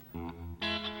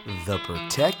The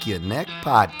Protect Your Neck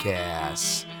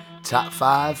Podcast. Top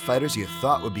 5 fighters you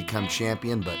thought would become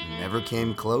champion but never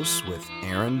came close with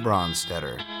Aaron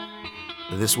Bronsteter.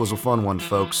 This was a fun one,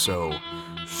 folks, so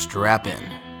strap in.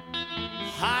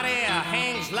 Hot air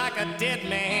hangs like a dead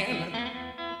man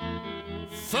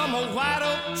from a white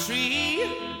oak tree.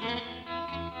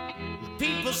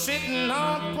 People sitting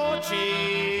on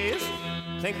porches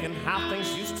thinking how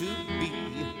things used to be.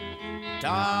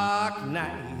 Dark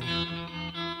night.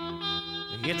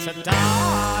 It's a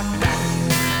dark night.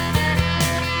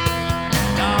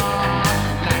 Dark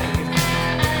night.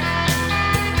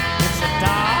 It's a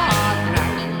dark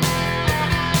night.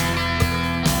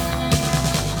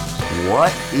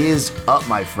 What is up,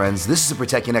 my friends? This is the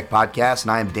Protect Your Neck Podcast,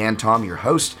 and I am Dan Tom, your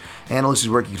host. Analyst is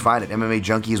work you can find at MMA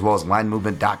Junkie as well as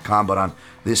linemovement.com. But on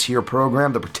this here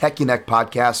program, the Protect Your Neck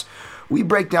Podcast, we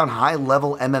break down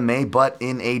high-level MMA, but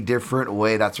in a different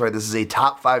way. That's right, this is a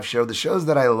top 5 show, the shows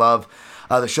that I love,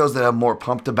 the shows that I'm more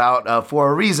pumped about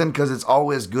for a reason, because it's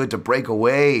always good to break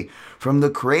away from the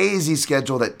crazy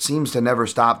schedule that seems to never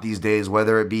stop these days,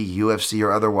 whether it be UFC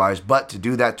or otherwise. But to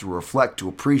do that, to reflect, to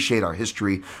appreciate our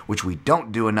history, which we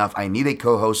don't do enough, I need a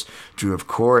co-host to, of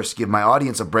course, give my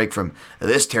audience a break from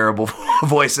this terrible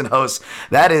voice and host.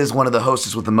 That is one of the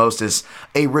hostess with the mostest,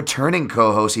 a returning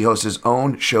co-host. He hosts his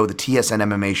own show, the TSN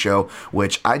MMA Show,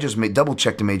 which I just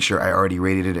double-checked and made sure I already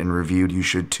rated it and reviewed. You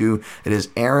should too. It is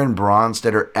Aaron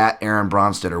Bronsteter at Aaron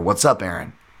Bronsteter. What's up,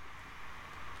 Aaron?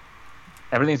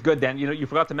 Everything's good, Dan. You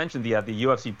forgot to mention the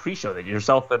UFC pre-show that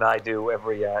yourself and I do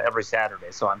every Saturday.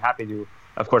 So I'm happy to,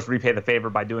 of course, repay the favor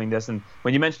by doing this. And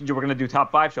when you mentioned you were going to do top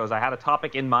 5 shows, I had a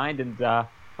topic in mind, and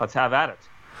let's have at it.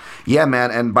 Yeah, man.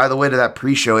 And by the way, to that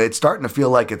pre-show, it's starting to feel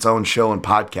like its own show and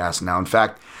podcast now. In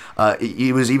fact,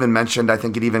 it was even mentioned, I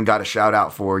think it even got a shout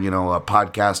out for, a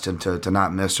podcast and to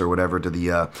not miss or whatever, to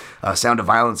the Sound of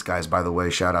Violence guys, by the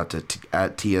way. Shout out to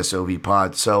at TSOV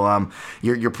Pod. So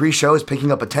your pre-show is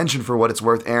picking up attention for what it's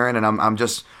worth, Aaron, and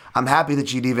I'm happy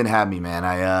that you'd even have me, man.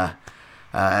 Out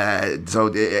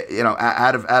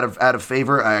of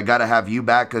favor, I got to have you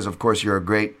back because, of course, you're a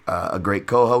great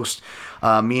co-host.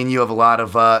 Me and you have a lot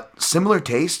of similar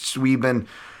tastes. We've been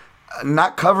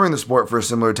not covering the sport for a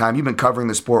similar time. You've been covering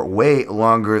the sport way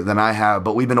longer than I have,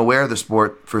 but we've been aware of the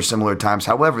sport for similar times.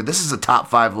 However, this is a top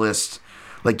 5 list,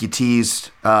 like you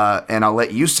teased, and I'll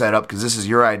let you set up because this is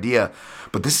your idea.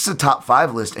 But this is a top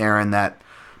 5 list, Aaron, that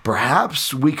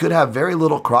perhaps we could have very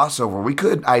little crossover. We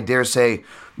could, I dare say,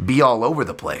 be all over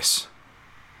the place.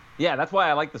 Yeah, that's why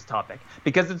I like this topic,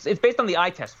 because it's based on the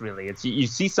eye test, really. It's you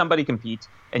see somebody compete,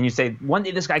 and you say, one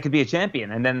day this guy could be a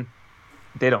champion, and then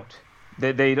they don't.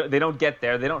 They don't get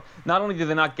there. They don't. Not only do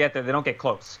they not get there, they don't get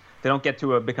close. They don't get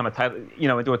to become a title,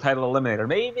 into a title eliminator.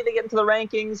 Maybe they get into the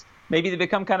rankings. Maybe they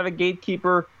become kind of a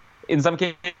gatekeeper. In some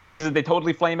cases, they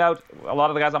totally flame out. A lot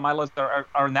of the guys on my list are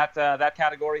in that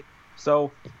category.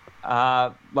 So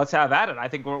let's have at it. I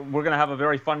think we're going to have a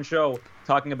very fun show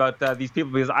talking about these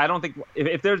people, because I don't think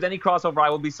if there's any crossover, I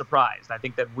will be surprised. I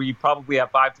think that we probably have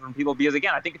 5 different people, because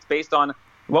again, I think it's based on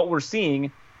what we're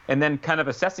seeing and then kind of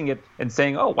assessing it and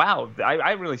saying, oh, wow,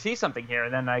 I really see something here.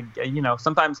 And then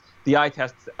sometimes the eye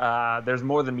test, there's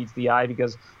more than meets the eye,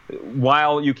 because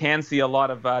while you can see a lot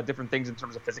of different things in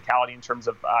terms of physicality, in terms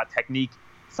of technique,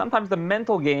 sometimes the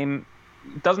mental game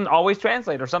doesn't always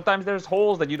translate, or sometimes there's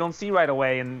holes that you don't see right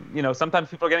away. And, sometimes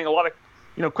people are getting a lot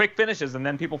of, quick finishes, and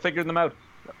then people figure them out.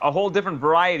 A whole different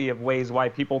variety of ways why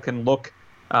people can look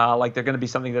like they're going to be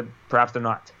something that perhaps they're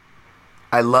not.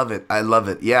 I love it.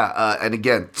 Yeah. And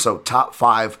again, so top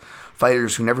 5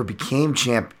 fighters who never became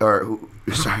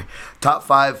top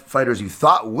 5 fighters you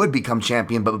thought would become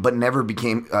champion, but never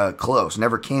became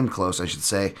never came close, I should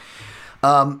say.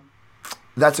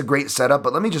 That's a great setup.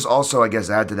 But let me just also, I guess,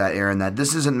 add to that, Aaron, that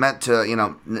this isn't meant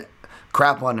to,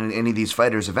 crap on any of these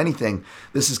fighters. If anything,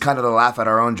 this is kind of to laugh at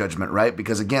our own judgment, right?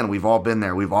 Because again, we've all been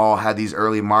there. We've all had these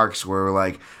early marks where we're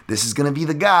like, this is going to be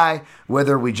the guy,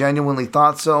 whether we genuinely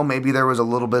thought so. Maybe there was a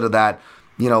little bit of that,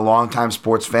 longtime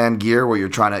sports fan gear where you're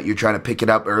trying to pick it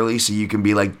up early so you can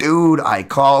be like, dude, I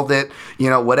called it.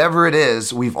 Whatever it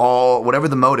is, whatever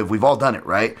the motive, we've all done it,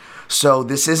 right? So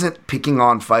this isn't picking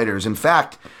on fighters. In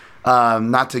fact,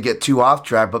 not to get too off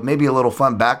track, but maybe a little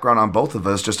fun background on both of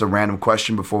us, just a random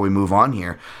question before we move on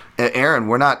here. Aaron,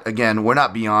 we're not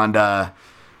beyond, by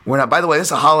the way, this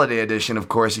is a holiday edition, of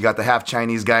course. You got the half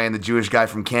Chinese guy and the Jewish guy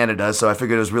from Canada, so I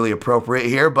figured it was really appropriate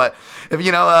here. But if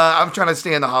I'm trying to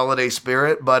stay in the holiday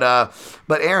spirit. But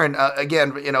Aaron,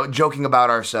 again, joking about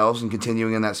ourselves and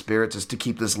continuing in that spirit, just to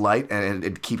keep this light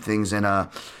and keep things in a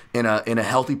in a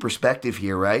healthy perspective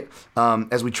here, right?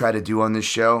 As we try to do on this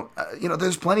show,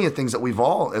 there's plenty of things that we've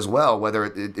all as well, whether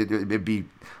it be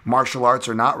martial arts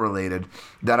or not related,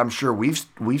 that I'm sure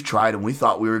we've tried and we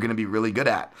thought we were going to be really good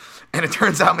at. And it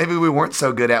turns out maybe we weren't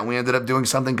so good at, and we ended up doing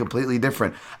something completely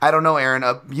different. I don't know, Aaron.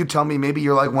 You tell me, maybe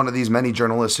you're like one of these many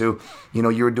journalists who,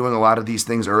 you were doing a lot of these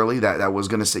things early that was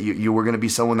going to say you were going to be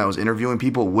someone that was interviewing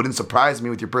people. It wouldn't surprise me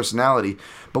with your personality.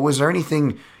 But was there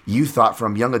anything you thought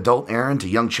from young adult Aaron to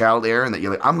young child Aaron that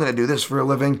you're like, I'm going to do this for a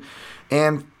living,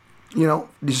 and, it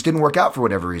just didn't work out for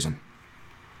whatever reason?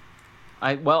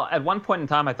 Well, at one point in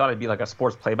time, I thought I'd be like a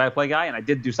sports play-by-play guy, and I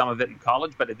did do some of it in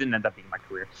college, but it didn't end up being my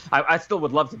career. I still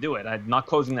would love to do it. I'm not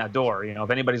closing that door. If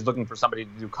anybody's looking for somebody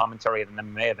to do commentary at an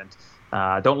MMA event,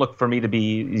 don't look for me to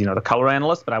be, the color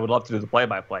analyst, but I would love to do the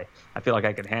play-by-play. I feel like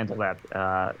I could handle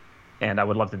that, and I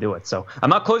would love to do it. So I'm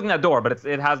not closing that door, but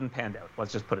it hasn't panned out.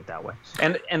 Let's just put it that way.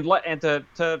 And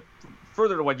to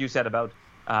further to what you said about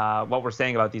what we're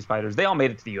saying about these fighters, they all made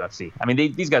it to the UFC. I mean,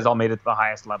 these guys all made it to the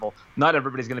highest level. Not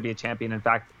everybody's going to be a champion. In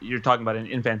fact, you're talking about an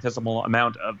infinitesimal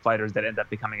amount of fighters that end up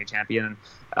becoming a champion.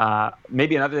 And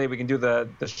maybe another day we can do the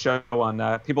show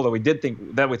on people that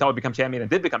we thought would become champion and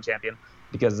did become champion,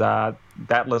 because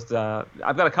that list,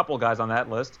 I've got a couple of guys on that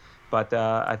list. But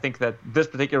I think that this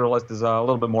particular list is a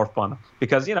little bit more fun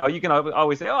because, you can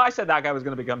always say, oh, I said that guy was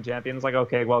going to become champion. It's like,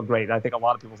 okay, well, great. I think a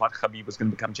lot of people thought Khabib was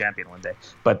going to become champion one day.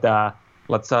 But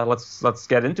let's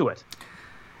get into it.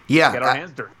 Yeah. Get our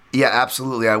hands dirty. Yeah,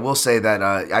 absolutely. I will say that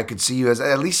I could see you as,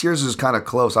 at least yours was kind of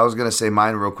close. I was going to say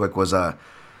mine real quick was a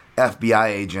FBI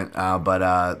agent,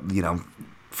 but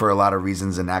for a lot of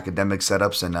reasons and academic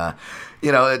setups and,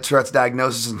 Tourette's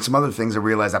diagnosis and some other things, I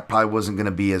realized that probably wasn't going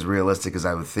to be as realistic as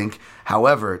I would think.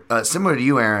 However, similar to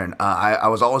you, Aaron, I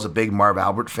was always a big Marv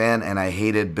Albert fan, and I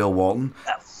hated Bill Walton.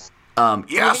 Yes.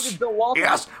 Bill Walton?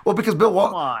 Yes. Well, because Bill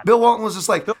Walton was just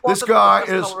like, this guy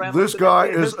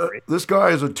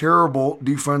is a terrible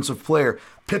defensive player.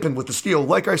 Pippen with the steal,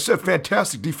 like I said,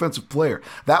 fantastic defensive player.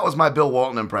 That was my Bill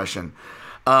Walton impression.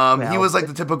 He was like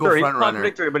the typical front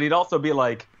runner. But he'd also be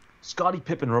like, Scottie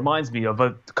Pippen reminds me of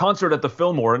a concert at the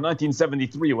Fillmore in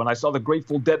 1973 when I saw the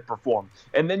Grateful Dead perform.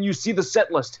 And then you see the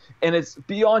set list, and it's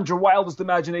beyond your wildest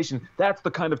imagination. That's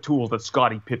the kind of tools that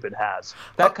Scottie Pippen has.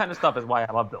 That kind of stuff is why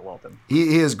I love Bill Walton.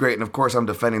 He is great, and of course I'm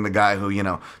defending the guy who,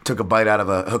 took a bite out of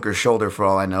a hooker's shoulder for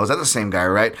all I know. Is that the same guy,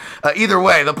 right? Either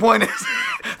way, the point is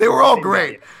they were all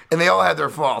great, and they all had their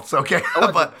faults, okay?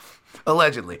 But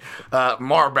allegedly.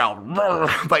 Marbell,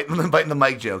 biting the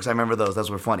mic jokes. I remember those.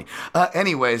 Those were funny.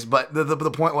 Anyways, but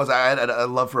the point was I had a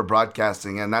love for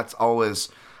broadcasting, and that's always,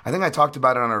 I think I talked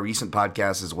about it on a recent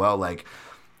podcast as well. Like,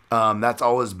 that's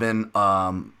always been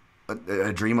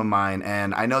a dream of mine,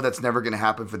 and I know that's never going to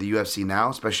happen for the UFC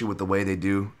now, especially with the way they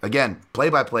do. Again,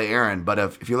 play-by-play Aaron, but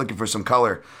if you're looking for some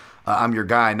color, I'm your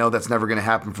guy. I know that's never going to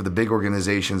happen for the big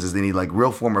organizations, as they need like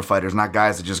real former fighters, not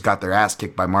guys that just got their ass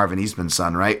kicked by Marvin Eastman's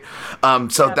son, right?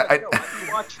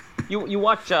 You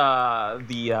watch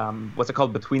the what's it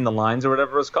called, Between the Lines or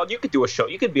whatever it's called. You could do a show.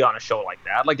 You could be on a show like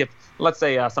that. Like if, let's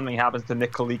say, something happens to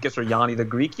Nick Kalikas or Yanni the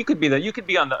Greek, you could be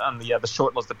on the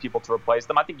short list of people to replace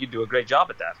them. I think you'd do a great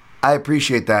job at that. I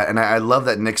appreciate that, and I love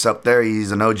that Nick's up there.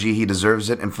 He's an OG. He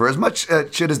deserves it. And for as much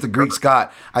shit as the Greeks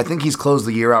got, I think he's closed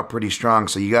the year out pretty strong.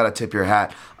 So you got to tip your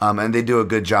hat. And they do a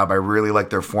good job. I really like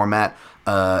their format.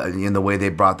 In the way they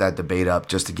brought that debate up,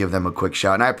 just to give them a quick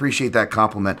shout. And I appreciate that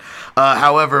compliment.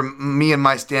 However, me and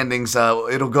my standings,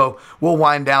 we'll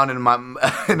wind down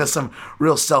into some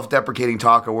real self-deprecating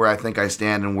talk of where I think I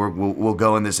stand and we'll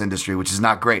go in this industry, which is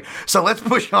not great. So let's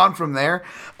push on from there.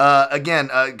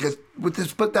 Because with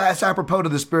this, but that's apropos to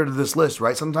the spirit of this list,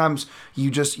 right? Sometimes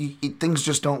things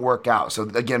just don't work out. So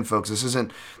again, folks, this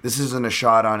isn't a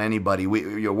shot on anybody.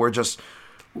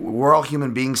 We're all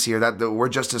human beings here. That we're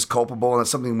just as culpable, and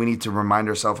it's something we need to remind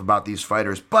ourselves about these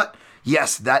fighters. But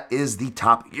yes, that is the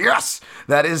topic. Yes,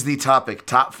 that is the topic.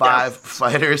 Top 5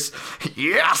 fighters.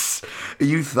 Yes,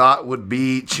 you thought would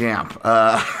be champ.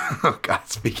 Oh God,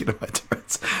 speaking of my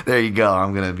Tourette's, there you go.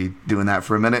 I'm gonna be doing that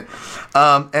for a minute.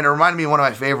 And it reminded me of one of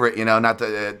my favorite.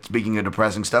 Speaking of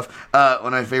depressing stuff, one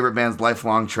of my favorite bands,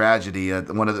 Lifelong Tragedy.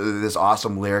 This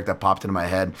awesome lyric that popped into my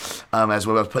head as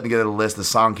I was putting together the list. The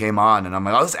song came on, and I'm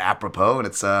like, oh, this is apropos, and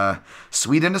it's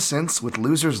 "Sweet Innocence" with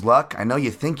Loser's Luck. I know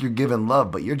you think you're giving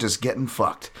love, but you're just getting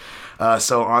fucked.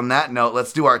 So on that note,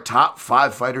 let's do our top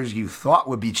 5 fighters you thought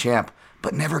would be champ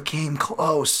but never came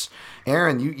close.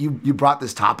 Aaron, you brought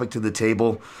this topic to the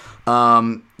table.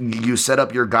 You set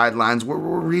up your guidelines. We're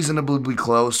reasonably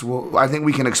close. I think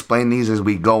we can explain these as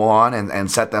we go on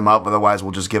and set them up. Otherwise,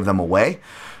 we'll just give them away.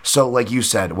 So, like you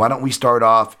said, why don't we start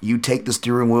off? You take the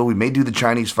steering wheel. We may do the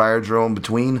Chinese fire drill in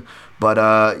between,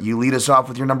 but you lead us off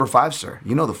with your number 5, sir.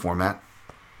 You know the format.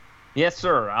 Yes,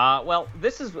 sir. Well,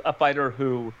 this is a fighter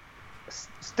who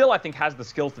still, I think, has the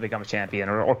skills to become a champion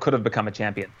or could have become a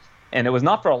champion. And it was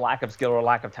not for a lack of skill or a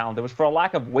lack of talent. It was for a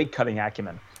lack of weight-cutting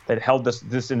acumen that held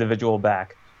this individual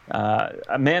back.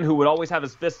 A man who would always have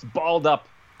his fists balled up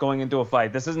going into a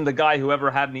fight. This isn't the guy who ever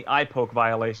had any eye poke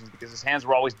violations because his hands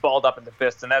were always balled up in the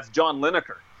fists, and that's John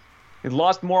Lineker. He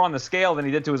lost more on the scale than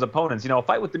he did to his opponents. A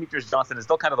fight with Demetrius Johnson is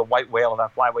still kind of the white whale of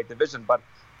that flyweight division, but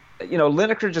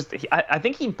Lineker I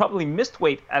think he probably missed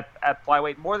weight at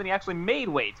flyweight more than he actually made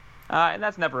weight. And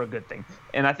that's never a good thing.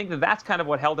 And I think that's kind of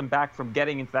what held him back from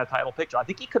getting into that title picture. I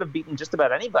think he could have beaten just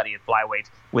about anybody at flyweight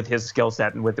with his skill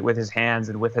set and with his hands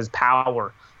and with his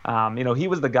power. He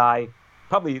was the guy.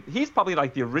 He's probably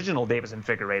like the original Davison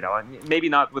Figueiredo, and maybe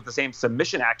not with the same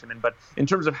submission acumen, but in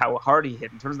terms of how hard he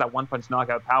hit, in terms of that one-punch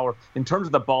knockout power, in terms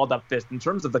of the balled-up fist, in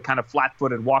terms of the kind of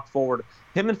flat-footed walk forward,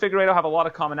 him and Figueiredo have a lot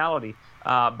of commonality.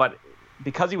 But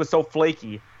because he was so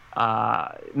flaky,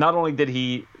 not only did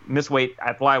he miss weight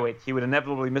at flyweight, he would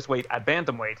inevitably miss weight at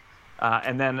bantamweight,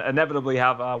 and then inevitably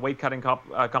have a weight-cutting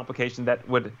complication that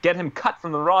would get him cut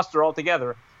from the roster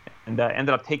altogether, and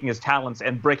ended up taking his talents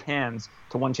and brick hands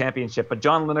to one championship. But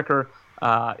John Lineker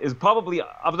is probably,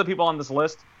 of the people on this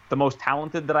list, the most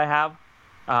talented that I have,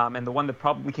 and the one that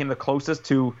probably came the closest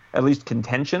to at least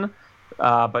contention.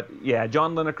 But yeah,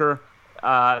 John Lineker,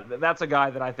 that's a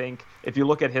guy that I think, if you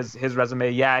look at his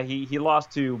resume, he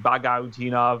lost to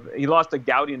Bagautinov. He lost to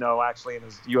Gaudino, actually, in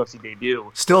his UFC debut.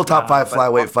 Still a top 5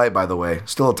 flyweight fight, by the way.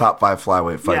 Still a top 5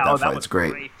 flyweight fight. Yeah, that fight's was great.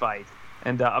 A great fight.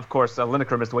 And, of course,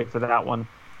 Lineker missed weight for that one.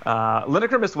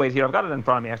 Lineker missed weight here. I've got it in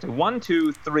front of me, actually. 1,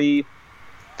 2, 3,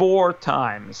 4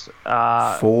 times.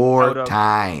 4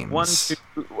 times.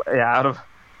 Out of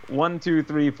 1, 2,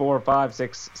 3, 4, 5,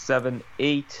 6, 7,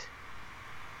 8.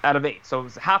 Out of 8. So it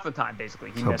was half the time,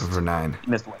 basically. He missed for 9. He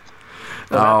missed weight.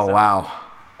 So wow.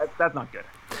 That's not good.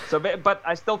 So, but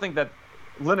I still think that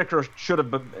Lineker should have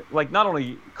been, not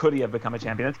only could he have become a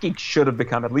champion, I think he should have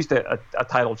become at least a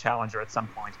title challenger at some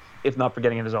point, if not for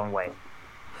getting in his own way.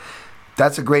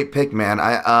 That's a great pick, man.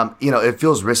 It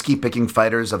feels risky picking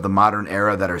fighters of the modern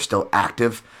era that are still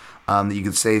active, that you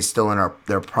could say still in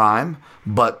their prime.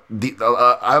 But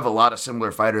I have a lot of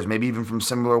similar fighters, maybe even from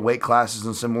similar weight classes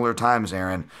and similar times,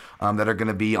 Aaron, that are going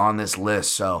to be on this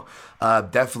list. So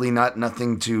definitely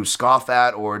nothing to scoff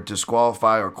at or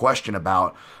disqualify or question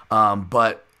about.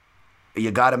 But you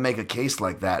got to make a case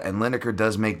like that, and Lineker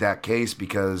does make that case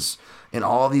because in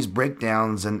all these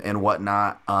breakdowns and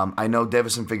whatnot, I know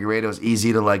Davison Figueiredo is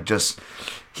easy to just.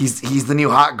 He's the new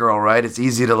hot girl, right? It's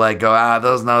easy to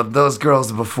go, those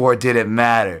girls before didn't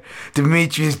matter.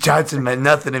 Demetrius Johnson meant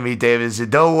nothing to me, Davison.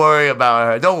 Don't worry about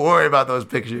her. Don't worry about those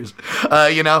pictures.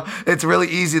 It's really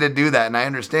easy to do that, and I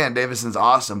understand Davison's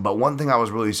awesome. But one thing I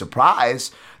was really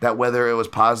surprised that whether it was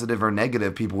positive or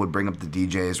negative, people would bring up the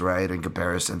DJs, right, in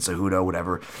comparison, Cejudo,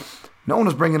 whatever. No one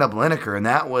was bringing up Lineker, and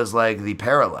that was the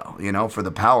parallel, for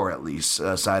the power at least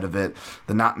side of it,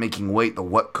 the not making weight, the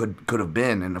what could have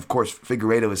been, and of course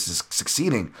Figueiredo is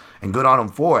succeeding, and good on him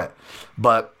for it.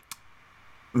 But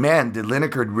man, did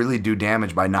Lineker really do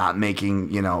damage by not making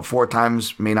 4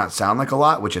 times may not sound like a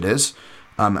lot, which it is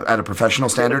at a professional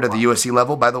standard at the UFC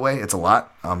level. By the way, it's a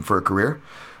lot for a career,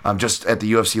 just at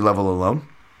the UFC level alone.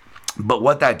 But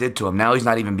what that did to him, now he's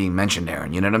not even being mentioned,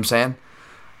 Aaron. You know what I'm saying?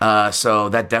 So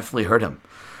that definitely hurt him.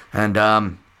 And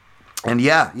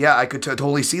yeah, I could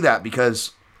totally see that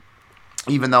because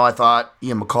even though I thought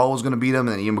Ian McCall was going to beat him,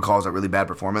 and Ian McCall's a really bad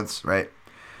performance, right?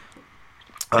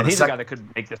 And he's a guy that could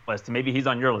make this list. Maybe he's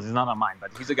on your list. He's not on mine,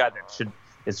 but he's a guy that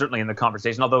is certainly in the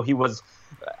conversation. Although he was,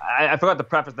 I forgot to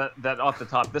preface that off the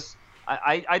top.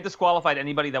 I disqualified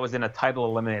anybody that was in a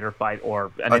title eliminator fight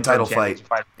or a title fight,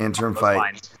 interim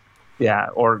fight. Yeah,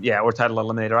 or title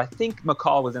eliminator. I think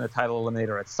McCall was in a title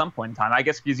eliminator at some point in time. I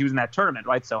guess because he was in that tournament,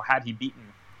 right? So had he beaten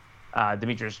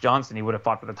Demetrius Johnson, he would have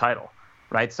fought for the title,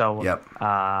 right? So yep.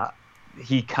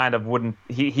 He kind of wouldn't.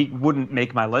 He wouldn't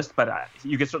make my list, but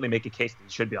you can certainly make a case that he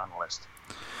should be on the list.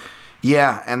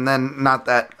 Yeah, and then not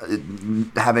that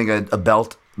having a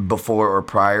belt before or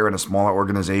prior in a smaller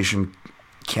organization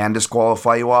can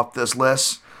disqualify you off this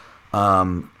list.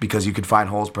 Because you could find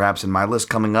holes perhaps in my list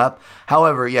coming up.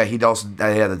 However, yeah, he had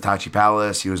the Tachi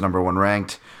Palace. He was number 1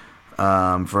 ranked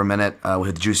for a minute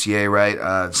with Jussier, right?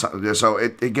 So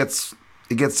it gets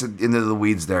into the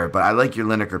weeds there. But I like your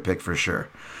Lineker pick for sure.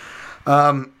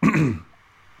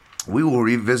 We will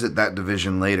revisit that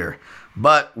division later.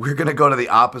 But we're going to go to the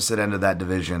opposite end of that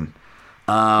division.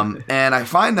 And I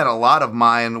find that a lot of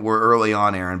mine were early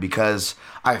on, Aaron, because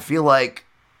I feel like,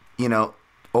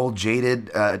 old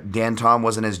jaded Dan Tom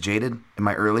wasn't as jaded in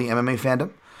my early MMA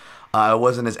fandom. I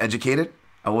wasn't as educated.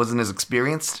 I wasn't as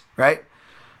experienced, right?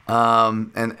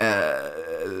 And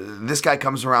this guy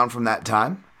comes around from that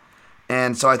time.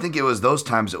 And so I think it was those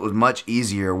times it was much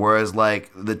easier. Whereas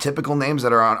like the typical names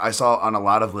that I saw on a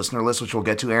lot of listener lists, which we'll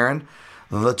get to, Aaron,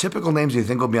 the typical names you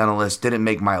think will be on a list didn't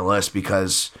make my list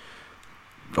because,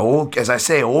 old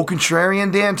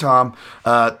contrarian Dan Tom,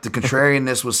 the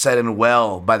contrarianness was set in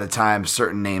well by the time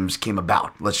certain names came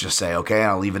about. Let's just say, okay,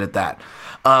 and I'll leave it at that.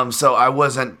 So I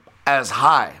wasn't as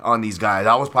high on these guys.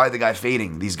 I was probably the guy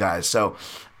fading these guys. So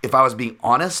if I was being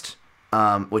honest,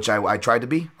 which I tried to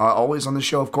be always on the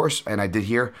show, of course, and I did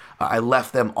here, I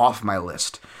left them off my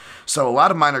list. So a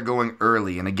lot of mine are going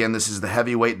early, and again, this is the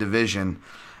heavyweight division.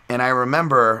 And I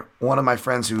remember one of my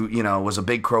friends who, was a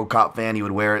big Crow Cop fan. He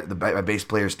would wear it. My bass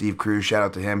player, Steve Cruz, shout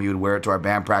out to him. He would wear it to our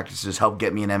band practices, help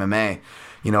get me in MMA,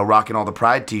 rocking all the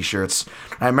Pride t-shirts.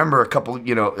 I remember a couple,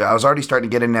 I was already starting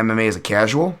to get into MMA as a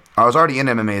casual. I was already in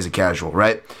MMA as a casual,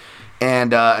 right?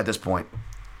 And at this point,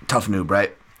 tough noob,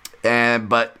 right?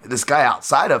 But this guy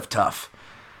outside of tough,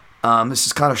 this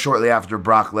is kind of shortly after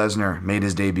Brock Lesnar made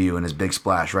his debut and his big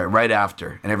splash, right? Right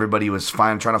after. And everybody was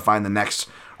trying to find the next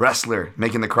wrestler,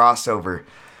 making the crossover.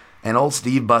 And old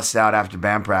Steve busts out after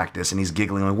band practice, and he's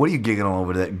giggling. Like, what are you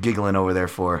giggling over there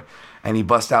for? And he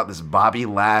busts out this Bobby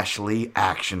Lashley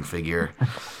action figure.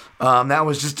 That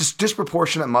was just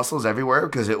disproportionate muscles everywhere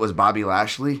because it was Bobby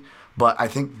Lashley. But I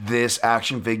think this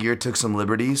action figure took some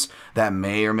liberties that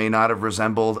may or may not have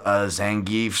resembled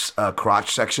Zangief's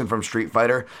crotch section from Street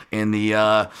Fighter in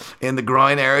the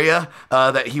groin area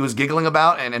that he was giggling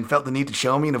about and felt the need to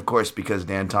show me. And of course, because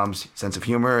Dan Tom's sense of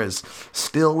humor is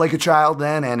still like a child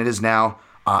then, and it is now.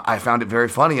 I found it very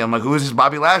funny. I'm like, who is this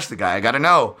Bobby Lashley guy? I got to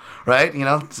know, right?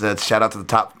 So shout out to the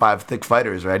top 5 thick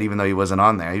fighters, right? Even though he wasn't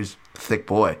on there. He was a thick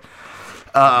boy.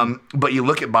 But you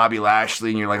look at Bobby Lashley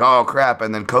and you're like, oh crap.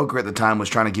 And then Coker at the time was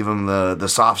trying to give him the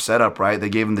soft setup, right? They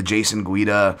gave him the Jason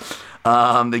Guida.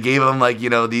 They gave him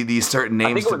these certain names.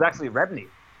 I think it was actually Rebney.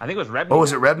 Oh,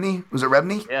 was it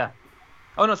Rebney? Yeah.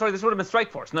 Oh no, sorry. This would have been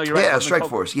Strikeforce. No, you're right. Yeah,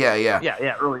 Strikeforce. Yeah.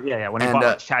 Yeah, early. Yeah. When he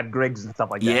fought Chad Griggs and stuff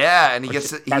like that. Yeah, and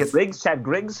Chad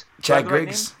Griggs. Chad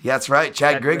Griggs. Yeah, that's right.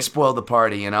 Chad Griggs spoiled the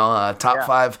party. Top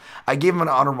 5. I gave him an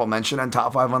honorable mention on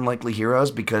top 5 unlikely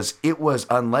heroes because it was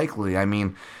unlikely. I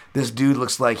mean, this dude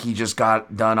looks like he just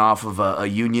got done off of a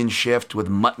union shift with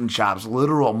mutton chops,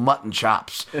 literal mutton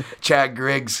chops. Chad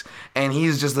Griggs, and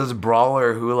he's just this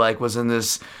brawler who was in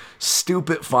this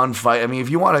stupid fun fight. I mean,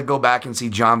 if you want to go back and see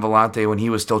John Vellante when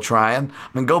he was still trying,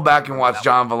 go back and watch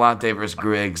John Vellante versus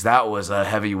Griggs. That was a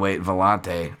heavyweight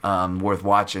Vellante, worth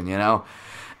watching,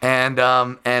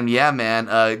 And yeah,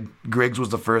 man, Griggs was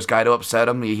the first guy to upset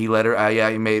him. He let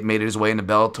her, he made his way into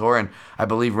Bellator, and I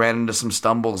believe ran into some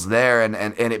stumbles there, and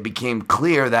it became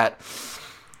clear that,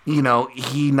 he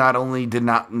not only did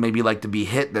not maybe like to be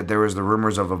hit, that there was the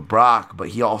rumors of a Brock, but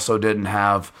he also didn't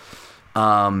have,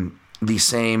 the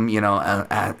same,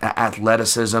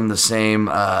 athleticism, the same,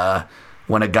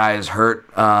 when a guy is hurt,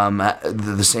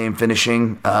 the same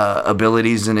finishing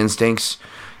abilities and instincts.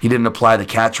 He didn't apply the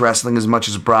catch wrestling as much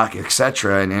as Brock,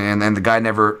 etc. And the guy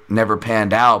never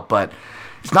panned out. But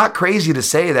it's not crazy to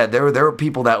say that there were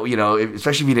people that,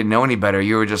 especially if you didn't know any better,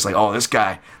 you were just like, oh, this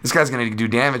guy's going to do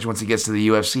damage once he gets to the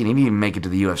UFC. And he didn't even make it to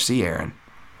the UFC, Aaron.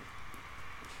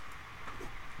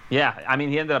 Yeah, I mean,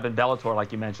 he ended up in Bellator,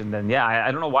 like you mentioned. And yeah, I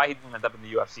don't know why he didn't end up in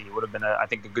the UFC. It would have been, I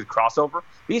think, a good crossover.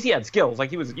 Because he had skills.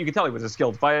 You could tell he was a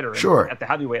skilled fighter. Sure. At the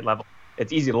heavyweight level,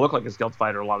 it's easy to look like a skilled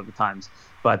fighter a lot of the times.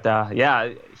 But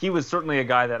yeah, he was certainly a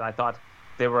guy that I thought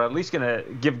they were at least going to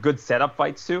give good setup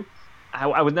fights to.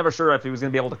 I was never sure if he was going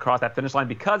to be able to cross that finish line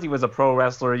because he was a pro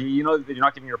wrestler. You're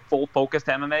not giving your full focus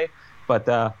to MMA,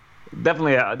 but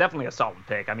definitely a solid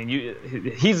pick. I mean,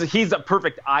 he's a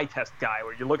perfect eye test guy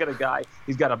where you look at a guy,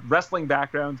 he's got a wrestling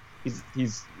background,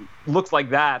 he's looks like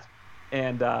that,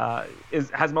 and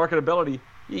has marketability.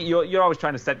 You're always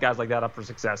trying to set guys like that up for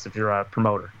success if you're a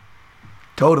promoter.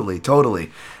 Totally.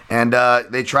 And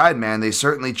they tried, man. They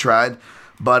certainly tried,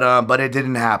 but it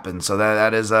didn't happen. So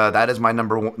that is my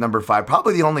number 5.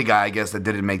 Probably the only guy, I guess, that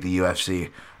didn't make the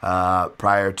UFC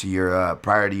prior to your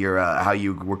how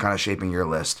you were kind of shaping your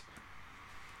list.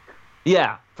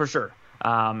 Yeah, for sure.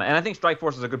 And I think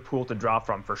Strikeforce is a good pool to draw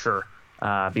from for sure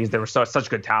because there was such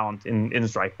good talent in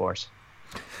Strikeforce.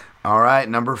 All right,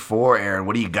 number 4, Aaron.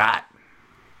 What do you got?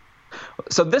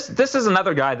 So this is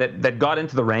another guy that got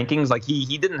into the rankings. Like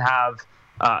he didn't have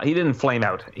He didn't flame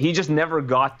out. He just never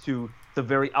got to the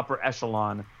very upper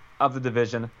echelon of the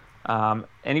division. And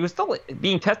he was still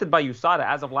being tested by USADA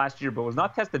as of last year, but was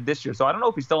not tested this year. So I don't know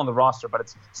if he's still on the roster, but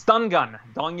it's Stun Gun,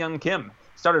 Dong Young Kim.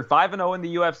 Started 5-0 in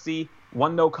the UFC,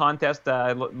 won no contest,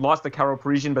 lost to Karo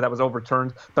Parisian, but that was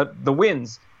overturned. But the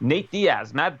wins, Nate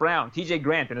Diaz, Matt Brown, TJ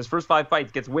Grant, in his first 5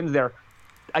 fights, gets wins there.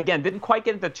 Again, didn't quite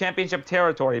get into championship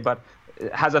territory, but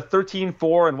has a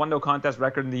 13-4 and 1 no contest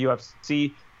record in the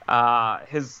UFC.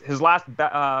 His last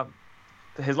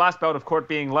bout of court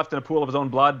being left in a pool of his own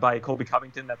blood by Colby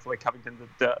Covington. That's the way Covington,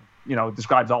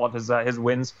 describes all of his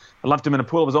wins. Left him in a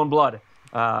pool of his own blood.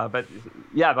 But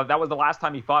yeah, that was the last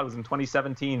time he fought. It was in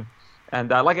 2017. And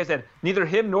like I said, neither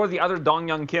him nor the other Dong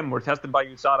Young Kim were tested by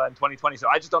USADA in 2020. So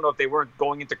I just don't know if they weren't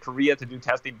going into Korea to do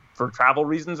testing for travel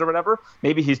reasons or whatever.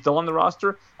 Maybe he's still on the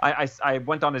roster. I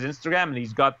went on his Instagram and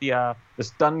he's got the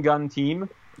Stun Gun team.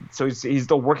 So he's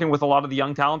still working with a lot of the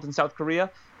young talent in South Korea.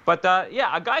 But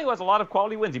yeah, a guy who has a lot of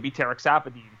quality wins. He beat Tarek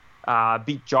Safadine,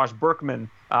 beat Josh Berkman,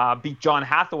 beat John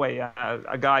Hathaway,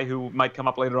 a guy who might come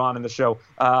up later on in the show.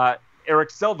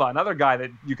 Eric Silva, another guy that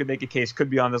you could make a case could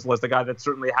be on this list, a guy that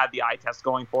certainly had the eye test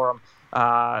going for him.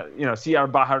 Sierra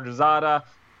Baharzada,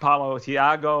 Paulo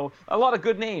Thiago, a lot of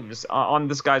good names on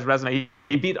this guy's resume.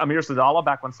 He beat Amir Sadalov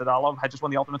back when Sadalov had just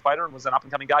won the Ultimate Fighter and was an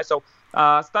up-and-coming guy. So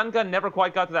Stun Gun never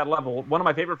quite got to that level. One of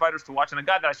my favorite fighters to watch, and a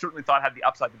guy that I certainly thought had the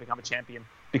upside to become a champion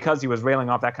because he was railing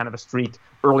off that kind of a streak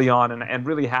early on and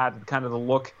really had kind of the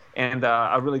look and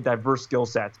a really diverse skill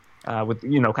set with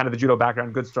kind of the judo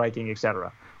background, good striking,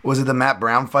 etc. Was it the Matt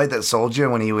Brown fight that sold you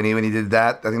when he did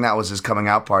that? I think that was his coming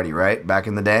out party, right? Back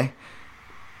in the day.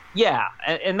 Yeah,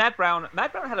 and Matt Brown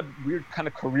had a weird kind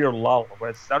of career lull where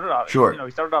it started off. Sure.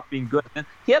 He started off being good, and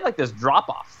he had like this drop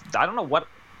off. I don't know what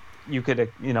you could,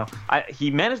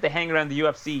 he managed to hang around the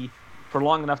UFC for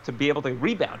long enough to be able to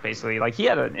rebound. Basically, like he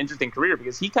had an interesting career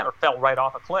because he kind of fell right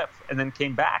off a cliff and then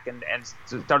came back and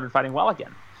started fighting well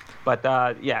again. But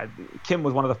yeah, Kim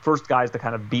was one of the first guys to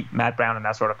kind of beat Matt Brown in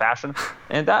that sort of fashion.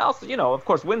 And also, of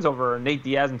course, wins over Nate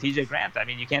Diaz and TJ Grant. I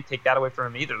mean, you can't take that away from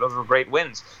him either. Those were great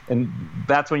wins. And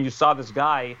that's when you saw this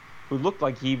guy who looked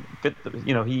like he fit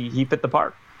he fit the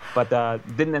part, but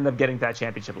didn't end up getting to that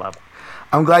championship level.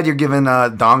 I'm glad you're giving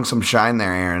Dong some shine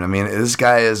there, Aaron. I mean, this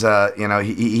guy is,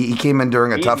 he came in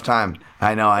during a tough time.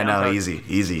 I know.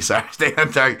 Easy. Sorry, stay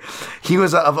on target. He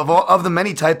was of the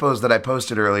many typos that I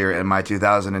posted earlier in my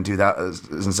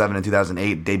 2007 and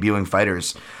 2008 debuting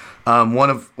fighters. One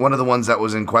of the ones that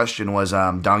was in question was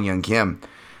Dong Young Kim,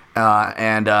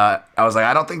 and I was like,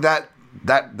 I don't think that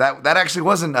actually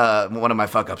wasn't one of my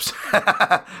fuck ups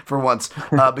for once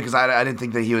because I didn't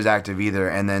think that he was active either.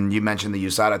 And then you mentioned the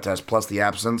USADA test plus the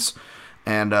absence.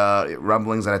 And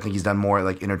rumblings that I think he's done more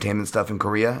like entertainment stuff in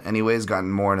Korea anyways, gotten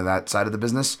more into that side of the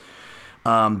business.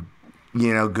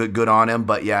 Good on him,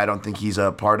 but yeah, I don't think he's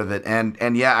a part of it.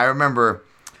 And yeah, I remember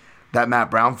that Matt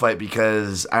Brown fight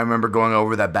because I remember going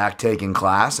over that back take in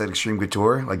class at Extreme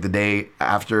Couture, like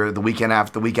the week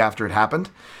after it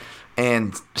happened.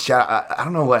 And I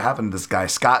don't know what happened to this guy,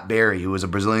 Scott Barry, who was a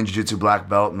Brazilian Jiu-Jitsu black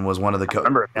belt and was one of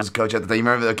the was coach at the time. You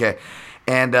remember? Okay.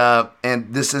 And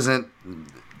this isn't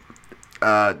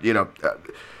any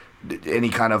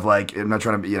kind of like, I'm not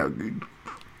trying to,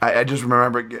 I just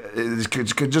remember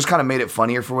it just kind of made it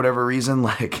funnier for whatever reason,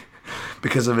 like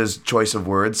because of his choice of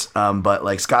words. But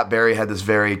like Scott Barry had this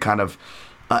very kind of,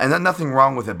 and then nothing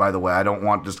wrong with it, by the way. I don't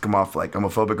want this to come off like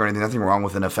homophobic or anything. Nothing wrong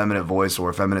with an effeminate voice or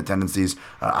effeminate tendencies.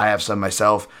 I have some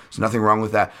myself, so nothing wrong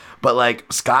with that. But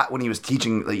like Scott, when he was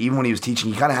teaching, like even when he was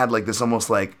teaching, he kind of had like this almost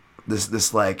like this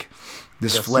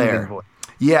flair.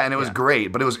 Yeah, and it was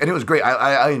great. But it was great.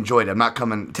 I enjoyed it. I'm not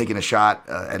taking a shot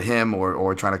at him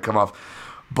or trying to come off,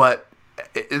 but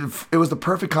it was the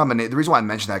perfect combination. The reason why I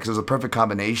mentioned that because it was a perfect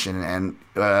combination, and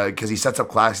because he sets up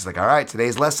class, he's like, all right,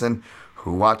 today's lesson.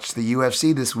 Who watched the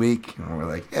UFC this week? And we're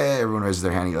like, hey, everyone raises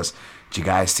their hand. He goes, did you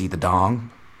guys see the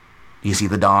dong? Do you see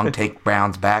the dong take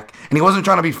Brown's back? And he wasn't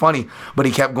trying to be funny, but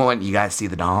he kept going, you guys see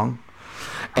the dong?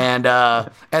 And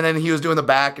then he was doing the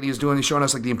back, and he's showing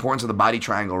us like the importance of the body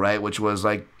triangle, right? Which was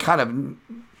like kind of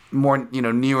more,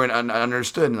 near and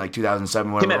understood in like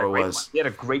 2007, whatever it was. He had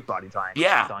a great body triangle.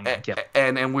 Yeah,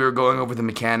 and we were going over the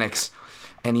mechanics,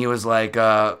 and he was like,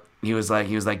 Dong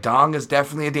is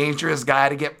definitely a dangerous guy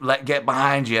to get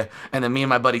behind you. And then me and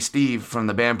my buddy Steve from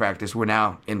the band practice, we're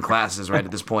now in classes right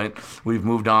at this point. We've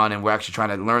moved on and we're actually trying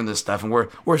to learn this stuff. And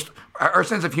our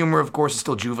sense of humor, of course, is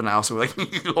still juvenile. So we're like,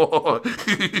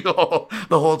 the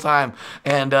whole time.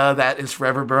 And that is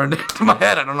forever burned into my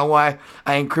head. I don't know why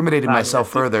I incriminated myself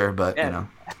further, but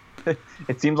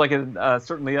It seems like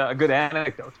certainly a good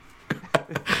anecdote.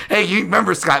 Hey, you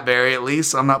remember Scott Barry at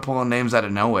least? I'm not pulling names out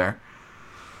of nowhere.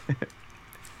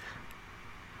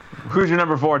 Who's your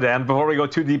number 4, Dan? Before we go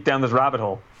too deep down this rabbit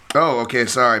hole. Oh, okay,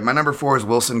 sorry. My number 4 is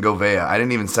Wilson Govea. I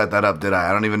didn't even set that up, did I?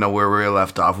 I don't even know where we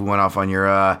left off. We went off on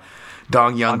your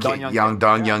Dong Young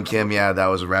Kim. Yeah, that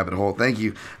was a rabbit hole. Thank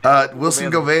you.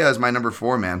 Wilson Govea is my number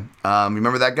 4, man.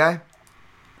 Remember that guy?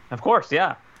 Of course,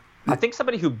 yeah. I think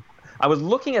I was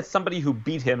looking at somebody who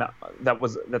beat him.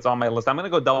 That's on my list. I'm going to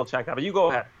go double check that, but you go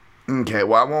ahead. Okay,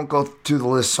 well, I won't go through the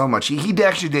list so much. He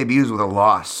actually debuts with a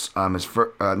loss.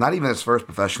 Not even his first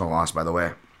professional loss, by the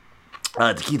way.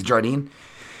 To Keith Jardine.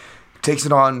 Takes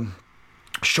it on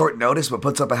short notice, but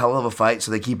puts up a hell of a fight, so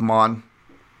they keep him on.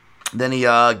 Then he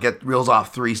reels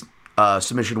off 3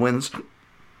 submission wins.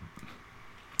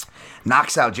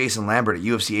 Knocks out Jason Lambert at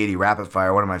UFC 80 Rapid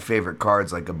Fire, one of my favorite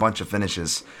cards, like a bunch of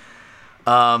finishes.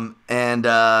 And then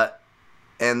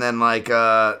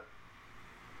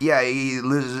he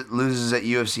loses at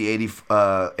UFC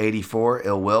 84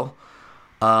 Ill Will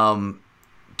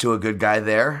to a good guy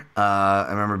there. I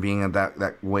remember being at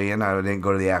that weigh-in. I didn't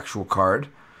go to the actual card.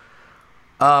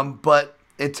 But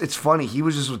it's funny. He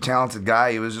was just a talented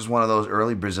guy. He was just one of those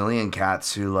early Brazilian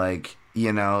cats who, like,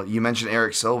 you know, you mentioned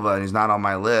Eric Silva, and he's not on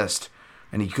my list,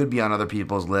 and he could be on other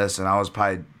people's lists, and I was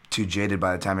probably too jaded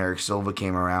by the time Eric Silva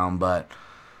came around, but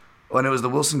when it was the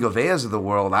Wilson Goveas of the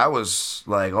world, I was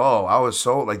like, I was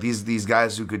so, like, these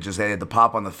guys who could just, they had the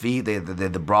pop on the feet, they had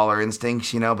the brawler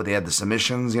instincts, you know, but they had the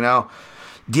submissions, you know.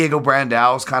 Diego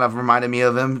Brandau's kind of reminded me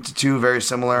of him, too, very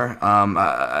similar.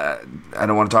 I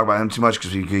don't want to talk about him too much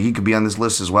because he could be on this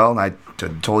list as well, and I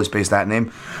totally spaced that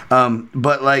name.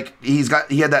 But, like, he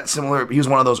had that similar, he was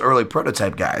one of those early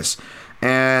prototype guys.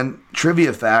 And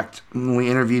trivia fact, when we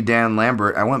interviewed Dan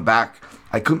Lambert, I went back,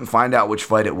 I couldn't find out which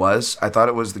fight it was. I thought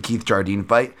it was the Keith Jardine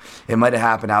fight. It might have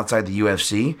happened outside the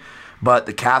UFC, but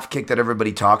the calf kick that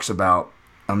everybody talks about,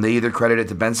 they either credit it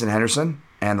to Benson Henderson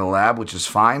and the lab, which is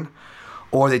fine,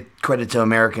 or they credit to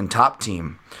American Top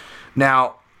Team.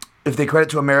 Now, if they credit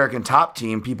to American Top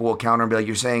Team, people will counter and be like,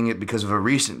 you're saying it because of a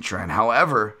recent trend.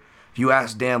 However, if you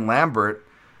ask Dan Lambert,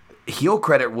 he'll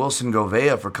credit Wilson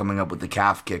Govea for coming up with the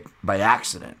calf kick by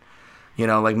accident. You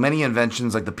know, like many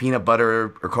inventions, like the peanut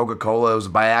butter or Coca-Cola, was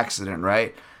by accident,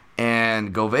 right?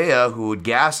 And Govea, who would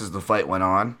gas as the fight went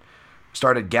on,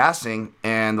 started gassing,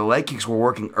 and the leg kicks were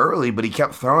working early, but he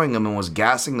kept throwing them and was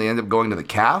gassing. They ended up going to the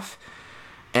calf,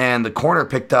 and the corner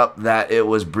picked up that it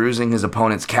was bruising his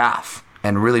opponent's calf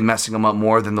and really messing him up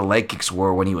more than the leg kicks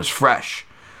were when he was fresh.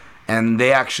 And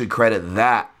they actually credit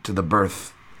that to the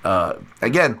birth.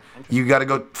 Again, you got to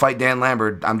go fight Dan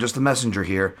Lambert. I'm just a messenger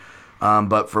here.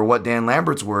 But for what Dan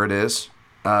Lambert's word is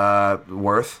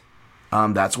worth,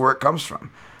 that's where it comes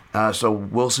from. So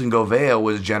Wilson Govea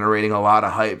was generating a lot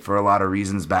of hype for a lot of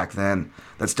reasons back then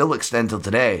that still extend till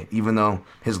today, even though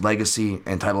his legacy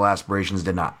and title aspirations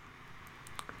did not.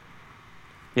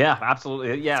 Yeah,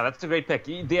 absolutely. Yeah, that's a great pick.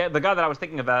 The guy that I was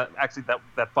thinking about, actually,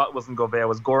 that fought Wilson Govea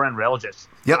was Goran Reljic.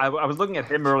 Yep. I was looking at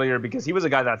him earlier because he was a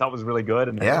guy that I thought was really good,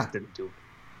 and just didn't do it.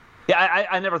 Yeah,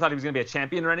 I never thought he was going to be a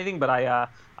champion or anything, but I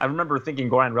remember thinking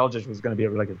Goran Reljic was going to be a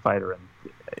really good fighter, and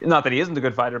not that he isn't a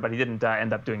good fighter, but he didn't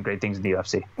end up doing great things in the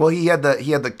UFC. Well, he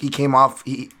came off,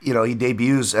 he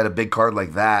debuts at a big card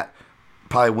like that,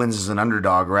 probably wins as an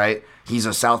underdog, right? He's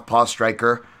a southpaw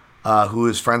striker who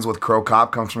is friends with Crow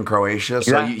Cop, comes from Croatia,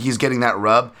 so he's getting that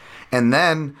rub. And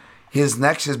then his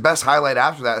best highlight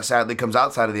after that, sadly, comes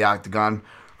outside of the octagon.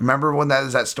 Remember when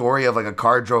that story of like a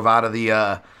car drove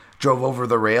over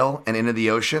the rail and into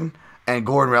the ocean, and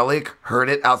Goran Reljic heard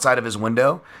it outside of his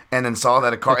window, and then saw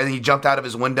that a car, and he jumped out of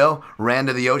his window, ran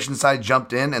to the ocean side,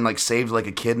 jumped in, and like saved like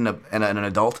a kid and an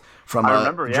adult from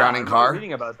a drowning car.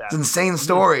 Reading about that. It's an insane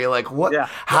story. Like what? Yeah.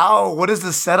 How? What is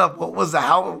the setup? What was the?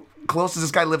 How close does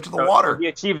this guy live to the water? He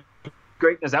achieved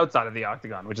greatness outside of the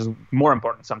octagon, which is more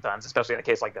important sometimes, especially in a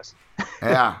case like this.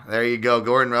 Yeah, there you go,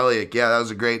 Goran Reljic. Yeah, that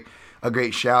was a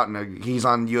great shout, and he's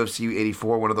on UFC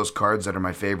 84, one of those cards that are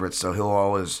my favorites, so he'll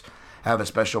always have a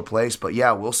special place. But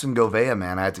yeah, Wilson Govea,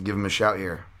 man, I had to give him a shout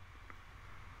here.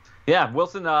 Yeah,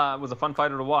 Wilson was a fun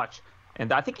fighter to watch,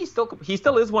 and I think he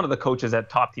still is one of the coaches at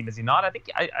Top Team, is he not? I think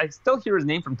I still hear his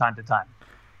name from time to time.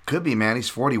 Could be, man. He's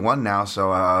 41 now,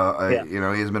 so he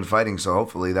has been fighting, so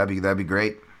hopefully that'd be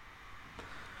great.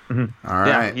 Mm-hmm. All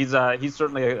right. Yeah, he's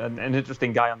certainly an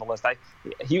interesting guy on the list.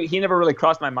 He never really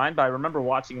crossed my mind, but I remember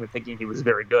watching him and thinking he was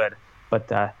very good.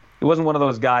 But he wasn't one of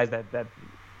those guys that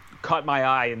caught my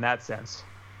eye in that sense.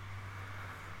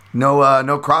 No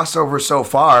crossover so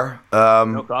far.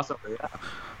 No crossover, yeah.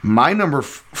 My number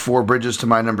 4 bridges to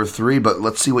my number 3, but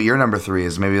let's see what your number 3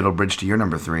 is. Maybe it'll bridge to your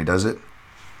number 3, does it?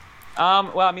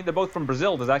 Well, I mean, they're both from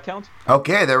Brazil. Does that count?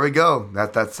 Okay, there we go.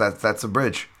 That's a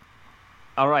bridge.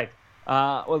 All right.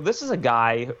 Well, this is a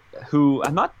guy who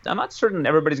I'm not certain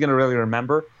everybody's going to really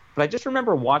remember, but I just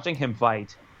remember watching him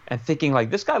fight and thinking like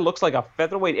this guy looks like a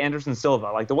featherweight Anderson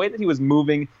Silva. Like the way that he was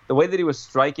moving, the way that he was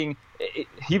striking.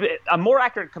 A more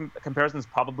accurate comparison is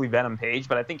probably Venom Page,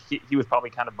 but I think he was probably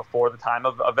kind of before the time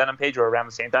of Venom Page or around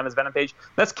the same time as Venom Page.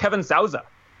 That's Kevin Souza.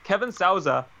 Kevin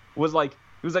Souza was like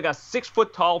a 6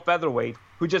 foot tall featherweight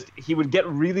who he would get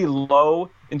really low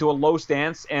into a low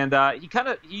stance, and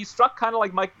he struck kind of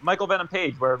like Michael Venom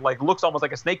Page, where it like looks almost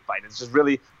like a snake bite. It's just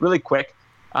really really quick.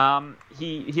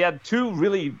 He had 2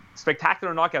 really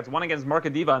spectacular knockouts, one against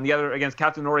Markadiva and the other against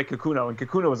Katunori Kikuno, and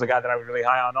Kikuno was a guy that I was really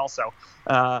high on also.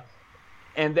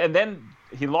 And then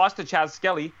he lost to Chaz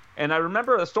Skelly, and I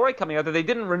remember a story coming out that they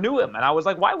didn't renew him, and I was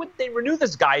like, why wouldn't they renew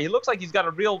this guy? He looks like he's got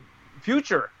a real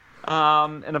future.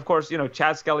 And of course,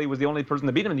 Chaz Skelly was the only person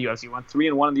to beat him in the UFC. He went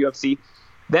 3-1 in the UFC.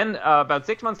 Then about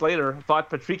 6 months later, fought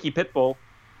Patricky Pitbull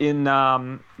in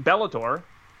Bellator,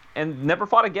 and never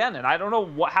fought again. And I don't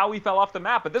know how he fell off the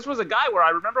map, but this was a guy where I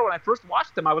remember when I first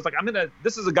watched him, I was like,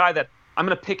 this is a guy that I'm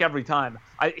gonna pick every time.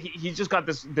 He's just got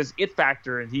this it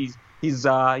factor, and he's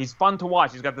fun to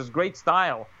watch. He's got this great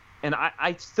style, and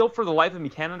I still for the life of me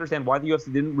can't understand why the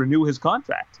UFC didn't renew his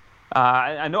contract.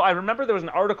 I remember there was an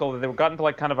article that they got into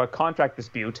like kind of a contract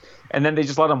dispute, and then they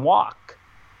just let him walk.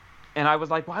 And I was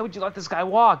like, why would you let this guy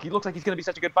walk? He looks like he's going to be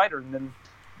such a good fighter. And then,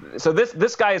 so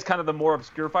this guy is kind of the more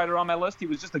obscure fighter on my list. He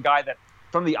was just a guy that,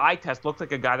 from the eye test, looked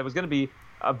like a guy that was going to be,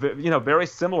 very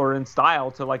similar in style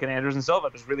to like an Anderson Silva.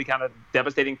 This really kind of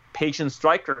devastating, patient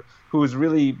striker who was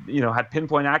really, had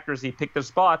pinpoint accuracy, picked their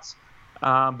spots,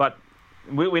 but.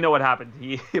 We know what happened.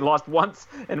 He lost once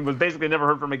and was basically never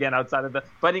heard from again outside of the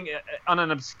fighting on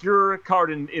an obscure card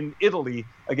in Italy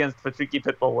against Patricky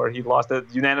Pitbull, where he lost a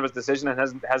unanimous decision and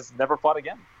has never fought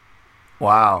again.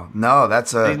 Wow, no,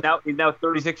 that's he's now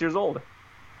 36 years old.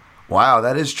 Wow,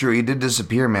 that is true. He did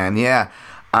disappear, man. Yeah,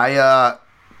 I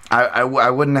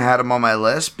wouldn't have had him on my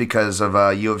list because of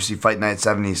UFC Fight Night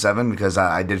 77 because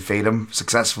I did fade him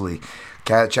successfully.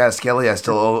 Chaz Skelly, I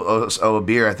still owe a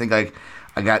beer. I think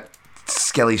I got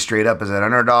Skelly straight up as an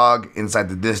underdog, inside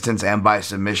the distance, and by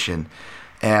submission.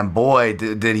 And boy,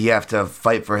 did he have to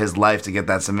fight for his life to get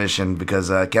that submission because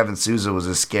Kevin Souza was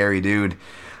a scary dude.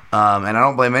 And I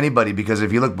don't blame anybody because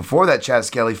if you look before that Chaz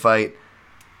Skelly fight,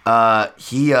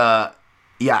 he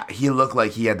looked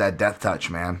like he had that death touch,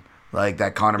 man. Like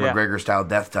that Conor McGregor style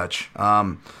death touch.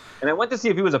 And I went to see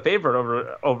if he was a favorite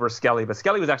over Skelly, but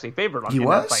Skelly was actually favored on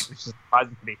that fight, which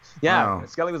surprises me. Yeah, wow.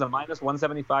 Skelly was a minus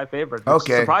 175 favorite, which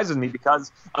surprises me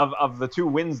because of the 2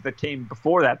 wins that came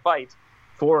before that fight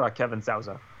for Kevin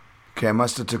Souza. Okay, I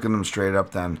must have taken them straight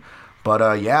up then. But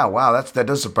wow, that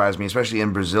does surprise me, especially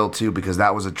in Brazil too, because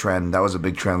that was a trend. That was a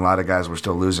big trend. A lot of guys were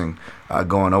still losing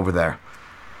going over there.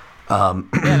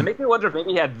 It makes me wonder if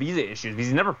maybe he had visa issues because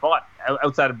he never fought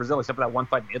outside of Brazil except for that one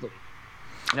fight in Italy.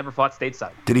 Never fought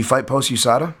stateside. Did he fight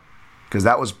post-USADA? Because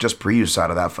that was just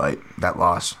pre-USADA, that fight, that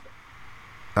loss.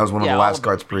 That was one of the last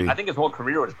cards pre. I think his whole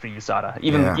career was pre-USADA.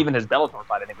 Even his Bellator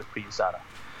fight, I think, was pre-USADA.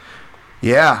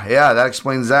 Yeah, that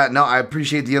explains that. No, I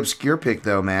appreciate the obscure pick,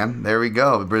 though, man. There we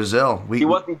go, Brazil. He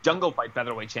was the Jungle Fight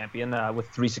featherweight champion with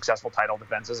 3 successful title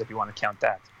defenses, if you want to count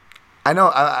that. I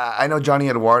know Johnny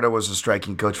Eduardo was a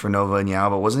striking coach for Nova and Yao,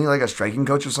 but wasn't he like a striking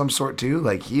coach of some sort, too?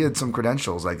 Like, he had some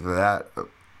credentials like that.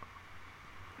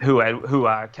 Who?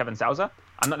 Kevin Souza?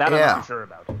 I'm not too sure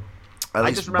about. I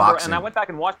just remember, boxing. And I went back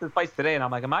and watched the fights today, and I'm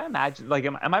like, am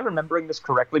I remembering this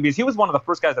correctly? Because he was one of the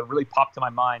first guys that really popped to my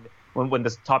mind when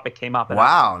this topic came up. And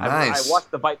wow, nice. I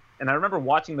watched the fight, and I remember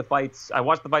watching the fights. I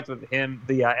watched the fights with him,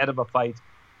 the Edeba fight,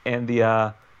 and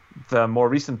the more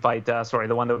recent fight.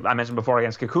 The one that I mentioned before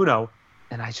against Kikuno.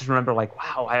 And I just remember, like,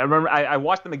 wow. I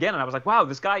watched them again, and I was like, wow,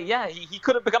 this guy, he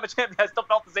could have become a champion. I still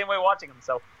felt the same way watching him.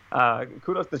 So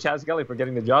kudos to Chaz Skelly for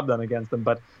getting the job done against him,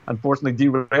 but unfortunately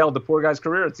derailed the poor guy's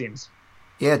career, it seems.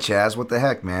 Yeah, Chaz, what the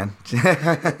heck, man?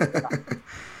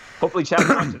 Hopefully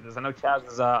Chaz watches this. I know Chaz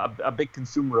is a big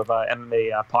consumer of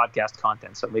MMA podcast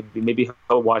content, so maybe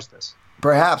he'll watch this.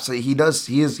 Perhaps he does.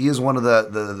 He is one of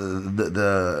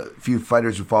the few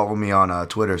fighters who follow me on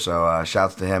Twitter. So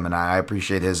shouts to him, and I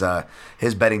appreciate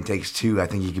his betting takes too. I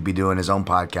think he could be doing his own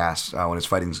podcast when his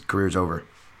fighting career's over.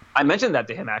 I mentioned that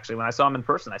to him actually when I saw him in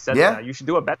person. I said, you should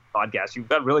do a bet podcast. You've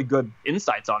got really good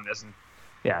insights on this. And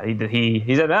yeah,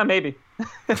 he said, maybe,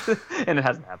 and it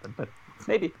hasn't happened, but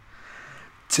maybe.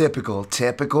 Typical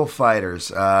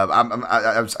fighters. I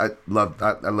love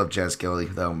Chaz Skelly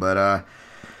though, but.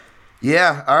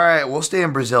 Yeah, all right. We'll stay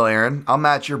in Brazil, Aaron. I'll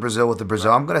match your Brazil with the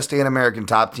Brazil. I'm going to stay in American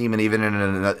top team and even in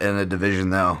a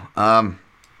division, though.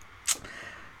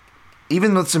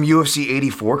 Even with some UFC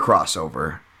 84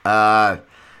 crossover.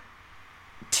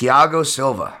 Thiago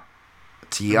Silva.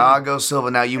 Thiago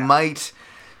Silva. Now, you might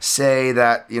say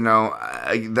that, that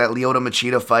Lyoto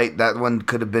Machida fight, that one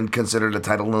could have been considered a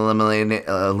title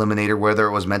eliminator, whether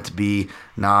it was meant to be,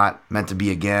 not meant to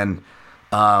be again.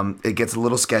 It gets a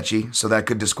little sketchy, so that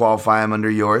could disqualify him under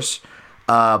yours.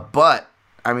 But,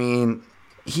 I mean,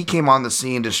 he came on the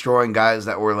scene destroying guys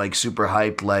that were, like, super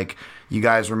hyped. Like, you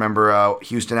guys remember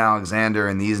Houston Alexander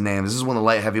and these names. This is when the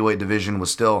light heavyweight division was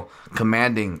still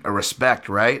commanding a respect,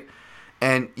 right?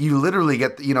 And you literally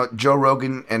get, Joe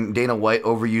Rogan and Dana White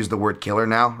overuse the word killer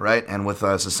now, right? And with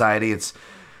society, it's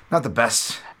not the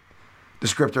best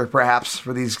descriptor, perhaps,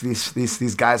 for these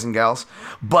guys and gals.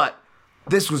 But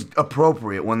this was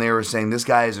appropriate when they were saying this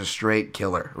guy is a straight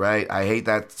killer, right? I hate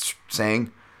that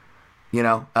saying,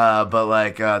 but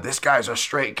like this guy's a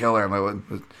straight killer. I'm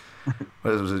like,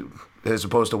 what is it? As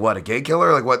opposed to what, a gay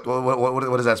killer? Like what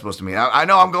is that supposed to mean? I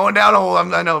know I'm going down a hole.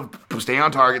 I know. Stay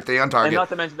on target. And not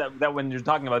to mention that when you're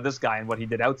talking about this guy and what he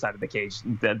did outside of the cage,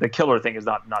 the killer thing is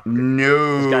not good.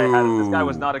 No. This guy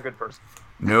was not a good person.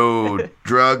 No.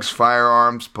 Drugs,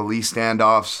 firearms, police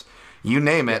standoffs, you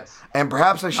name it. Yes. And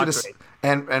perhaps I should have.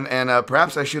 And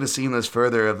perhaps I should have seen this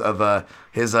further of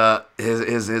his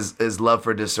love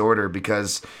for disorder,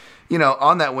 because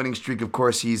on that winning streak, of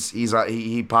course,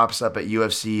 he pops up at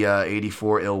UFC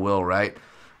 84 Ill Will, right?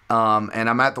 And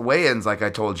I'm at the weigh-ins, like I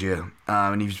told you,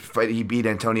 and he beat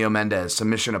Antonio Mendez,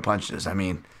 submission of punches. I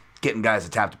mean, getting guys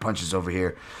to tap the punches over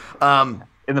here.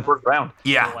 In the first round.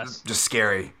 Yeah, just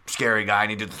scary guy, and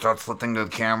he just starts looking to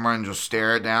the camera and just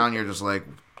stare it down. You're just like,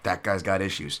 that guy's got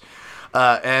issues.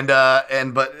 So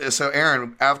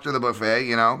Aaron, after the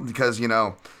buffet, because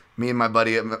me and my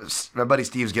buddy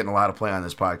Steve's getting a lot of play on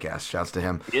this podcast. Shouts to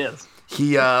him. He is.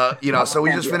 So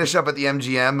we just finished up at the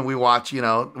MGM and we watch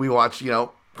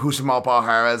Husamal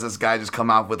Palhares, this guy just come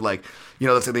out with looks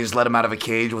like they just let him out of a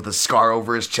cage with a scar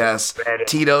over his chest.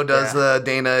 Tito does the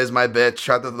Dana is my bitch,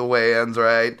 shot to the way-ins,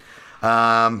 right?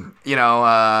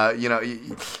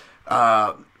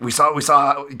 We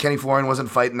saw Kenny Florian wasn't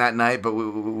fighting that night, but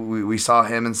we saw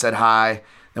him and said hi,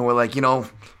 and we're like,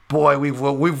 boy,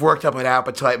 we've worked up an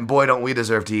appetite, and boy, don't we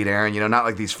deserve to eat, Aaron. Not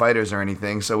like these fighters or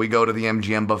anything. So we go to the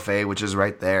MGM buffet, which is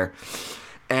right there,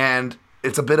 and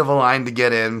it's a bit of a line to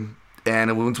get in.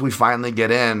 And once we finally get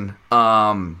in,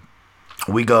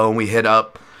 we go and we hit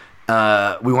up.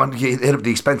 We want to hit up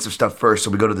the expensive stuff first, so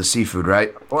we go to the seafood,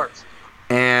 right? Of course.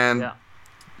 And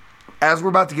as we're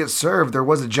about to get served, there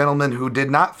was a gentleman who did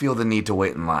not feel the need to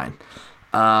wait in line.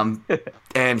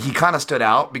 And he kind of stood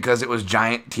out because it was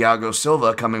giant Thiago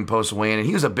Silva coming post-weigh-in. And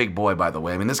he was a big boy, by the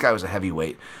way. I mean, this guy was a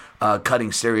heavyweight,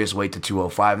 cutting serious weight to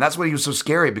 205. And that's what he was so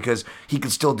scary, because he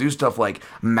could still do stuff like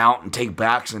mount and take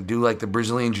backs and do like the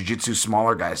Brazilian Jiu-Jitsu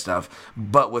smaller guy stuff,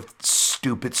 but with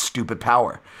stupid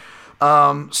power.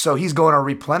 So he's going to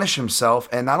replenish himself.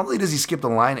 And not only does he skip the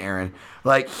line, Aaron,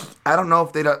 like, I don't know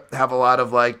if they don't have a lot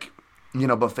of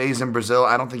buffets in Brazil.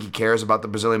 I don't think he cares about the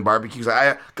Brazilian barbecues.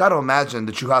 I got to imagine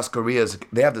the churrascarias,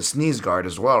 they have the sneeze guard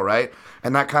as well, right?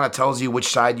 And that kind of tells you which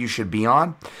side you should be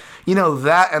on.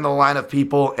 That and the line of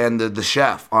people and the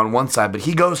chef on one side. But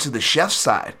he goes to the chef's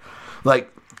side.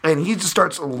 And he just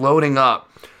starts loading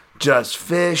up just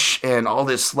fish and all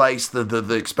this slice,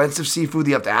 the expensive seafood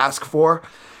you have to ask for.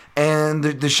 And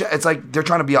it's like they're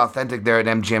trying to be authentic there at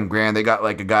MGM Grand. They got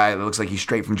like a guy that looks like he's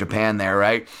straight from Japan there,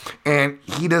 right? And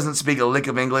he doesn't speak a lick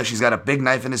of English. He's got a big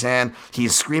knife in his hand.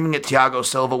 He's screaming at Thiago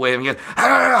Silva, waving. He goes,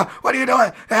 what are you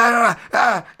doing?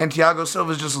 And Thiago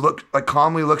Silva just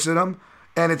calmly looks at him.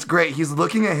 And it's great. He's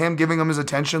looking at him, giving him his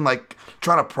attention, like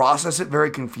trying to process it,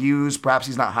 very confused. Perhaps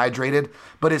he's not hydrated.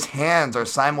 But his hands are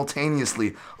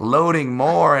simultaneously loading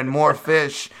more and more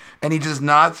fish. And he just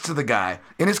nods to the guy.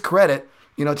 In his credit,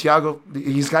 Thiago,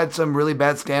 he's got some really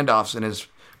bad standoffs in his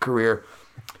career.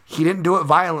 He didn't do it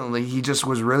violently. He just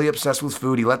was really obsessed with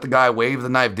food. He let the guy wave the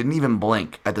knife, didn't even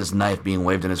blink at this knife being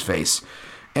waved in his face,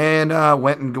 and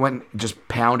went just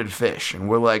pounded fish. And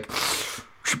we're like, we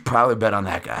should probably bet on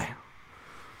that guy.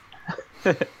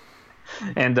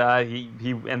 And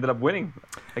he ended up winning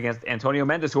against Antonio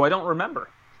Mendez, who I don't remember.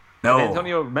 No. If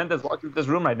Antonio Mendez walked through this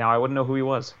room right now, I wouldn't know who he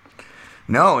was.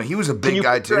 No, he was a big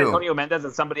guy too. Antonio Mendez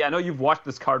as somebody, I know you've watched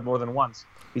this card more than once,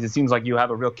 because it seems like you have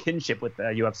a real kinship with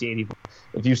UFC 84.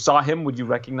 If you saw him, would you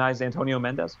recognize Antonio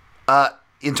Mendez?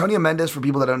 Antonio Mendez, for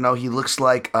people that don't know, he looks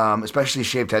like, especially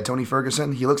shaved head Tony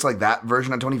Ferguson. He looks like that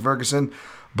version of Tony Ferguson,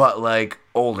 but like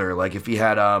older. Like if he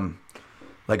had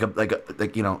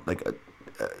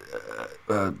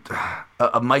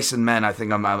a Mice and Men. I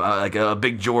think I'm like a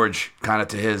Big George kind of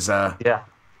to his Yeah.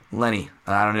 Lenny.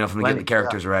 I don't know if I'm getting the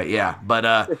characters right. Yeah,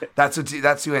 but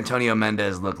that's who Antonio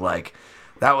Mendez looked like.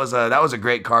 That was a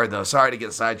great card though. Sorry to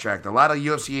get sidetracked. A lot of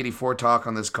UFC 84 talk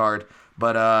on this card,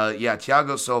 but yeah,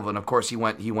 Thiago Silva, and of course he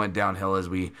went downhill as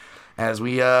we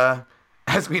know.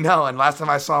 And last time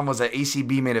I saw him was at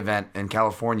ACB main event in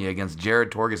California against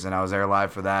Jared Torgerson. I was there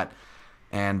live for that.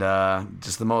 And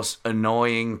just the most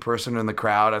annoying person in the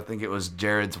crowd. I think it was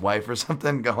Jared's wife or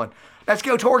something going, "Let's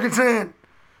go, Torgerson!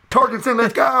 Torgerson,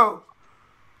 let's go!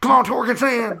 Come on,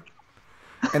 Torgerson!"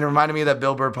 And it reminded me of that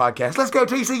Bill Burr podcast, "Let's go,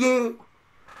 TCU!"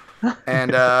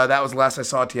 And that was the last I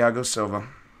saw Thiago Silva.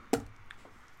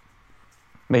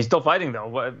 He's still fighting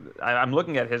though. I'm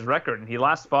looking at his record, and he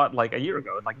last fought like a year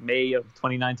ago, in like May of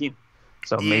 2019.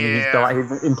 So maybe he's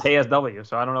in KSW.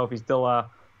 So I don't know if he's still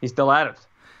at it.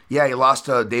 Yeah, he lost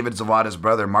to David Zavada's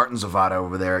brother, Martin Zavada,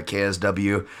 over there at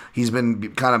KSW. He's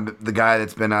been kind of the guy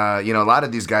that's been, a lot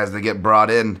of these guys that get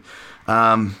brought in,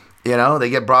 they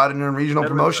get brought in regional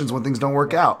promotions when things don't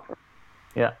work out.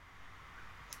 Yeah.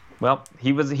 Well,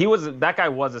 that guy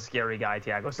was a scary guy,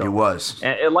 Thiago Silva. He was.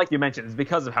 And like you mentioned, it's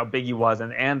because of how big he was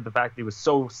and the fact that he was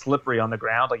so slippery on the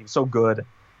ground. Like, he was so good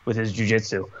with his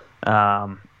jiu-jitsu.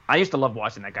 I used to love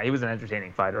watching that guy. He was an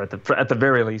entertaining fighter at the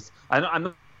very least.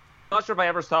 I'm not sure if I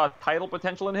ever saw title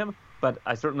potential in him, but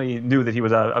I certainly knew that he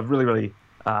was a really, really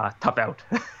tough out.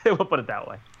 We'll put it that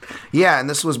way. Yeah, and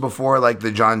this was before like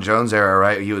the John Jones era,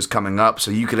 right? He was coming up,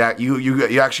 so you could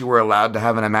you actually were allowed to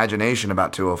have an imagination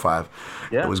about 205.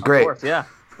 Yeah, it was great. Of course, yeah.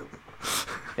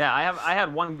 Yeah, I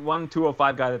had one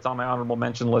 205 guy that's on my honorable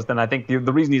mention list, and I think the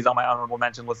reason he's on my honorable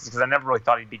mention list is because I never really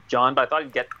thought he'd beat John, but I thought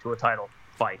he'd get to a title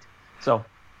fight. So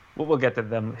we'll get to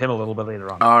him a little bit later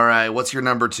on. All right, what's your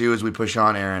number 2 as we push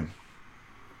on, Aaron?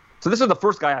 So this was the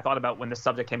first guy I thought about when this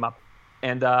subject came up.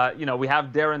 And, we have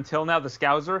Darren Till now, the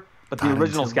Scouser, but the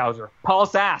original Scouser, Paul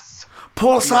Sass.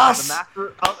 Paul Sass!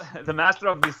 The master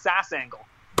of the Sass angle.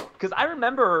 Because I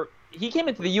remember he came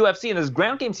into the UFC and his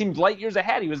ground game seemed light years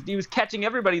ahead. He was catching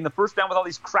everybody in the first round with all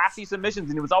these crafty submissions,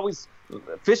 and he was always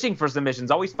fishing for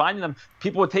submissions, always finding them.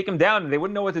 People would take him down, and they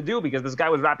wouldn't know what to do because this guy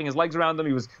was wrapping his legs around them.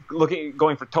 He was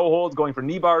going for toe holds, going for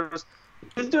knee bars.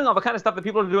 He was doing all the kind of stuff that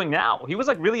people are doing now. He was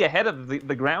like really ahead of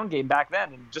the ground game back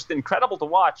then, and just incredible to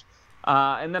watch.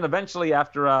 And then eventually,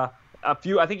 after a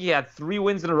few, I think he had 3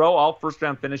 wins in a row, all first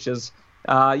round finishes.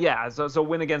 So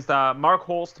win against Mark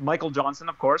Holst, Michael Johnson,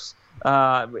 of course.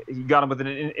 He got him with an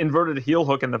inverted heel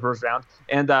hook in the first round.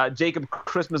 And Jacob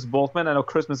Christmas Volkman. I know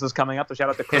Christmas is coming up, so shout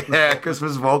out to Christmas. Yeah,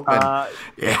 Christmas Volkman.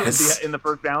 Yes. In the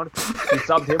first round. He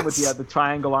subbed him with the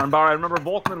triangle armbar. I remember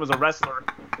Volkman was a wrestler.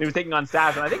 He was taking on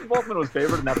Sass, and I think Volkman was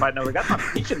favored in that fight. And I was like,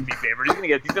 he shouldn't be favored.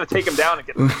 He's gonna take him down and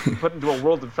get put into a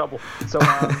world of trouble. So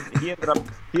he ended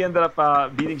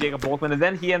up beating Jacob Volkman, and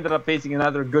then he ended up facing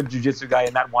another good jiu-jitsu guy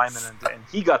in Matt Wyman, and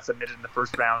he got submitted in the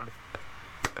first round.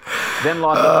 Then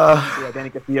lost to Danny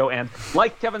Castillo, and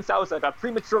like Kevin Sousa, got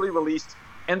prematurely released.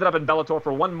 Ended up in Bellator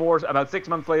for one more about 6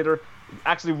 months later.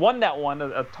 Actually won that one,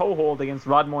 a toe hold against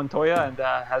Rod Montoya, and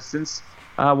has since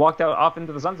walked off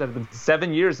into the sunset. It's been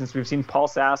 7 years since we've seen Paul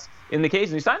Sass in the cage,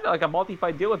 and he signed like a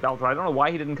multi-fight deal with Bellator. I don't know why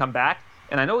he didn't come back,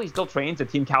 and I know he still trains at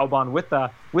Team Cowbon with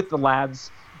the lads,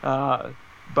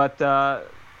 but.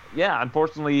 Yeah,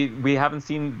 unfortunately, we haven't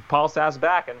seen Paul Sass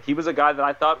back, and he was a guy that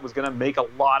I thought was going to make a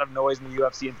lot of noise in the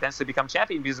UFC and potentially become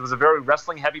champion because it was a very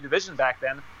wrestling-heavy division back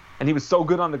then, and he was so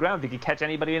good on the ground he could catch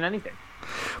anybody in anything.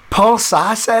 Paul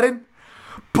Sass, Aaron?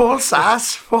 Paul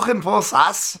Sass? Fucking Paul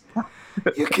Sass?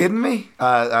 You kidding me?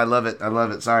 I love it. I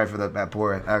love it. Sorry for that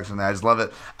poor accent. I just love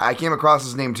it. I came across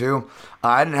his name, too.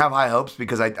 I didn't have high hopes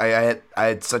because I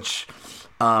had such...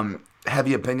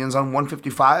 heavy opinions on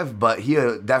 155, but he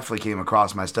definitely came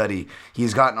across my study.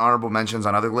 He's gotten honorable mentions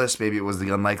on other lists. Maybe it was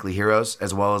the Unlikely Heroes,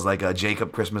 as well as like a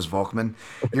Jacob Christmas Volkman.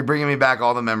 You're bringing me back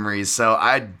all the memories, so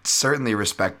I certainly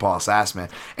respect Paul Sass, man.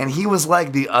 And he was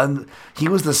like he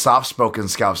was the soft-spoken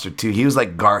Scoutster too. He was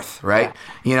like Garth, right?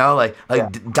 Yeah. Like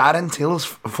Darren Till's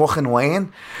fucking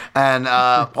Wayne, and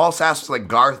Paul Sass was like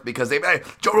Garth because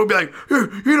Joe would be like,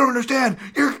 you don't understand.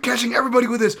 You're catching everybody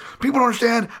with this. People don't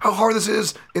understand how hard this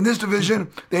is in this division.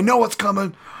 They know what's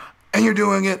coming, and you're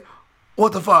doing it.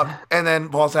 What the fuck? And then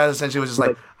Paul Sass essentially was just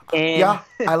like, yeah,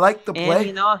 I like the play.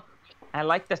 And, I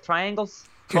like the triangles.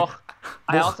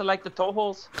 I also like the toe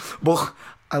holes.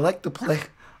 I like the play.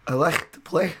 I like the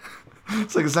play.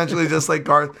 It's like essentially just like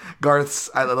Garth's.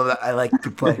 I love that. I like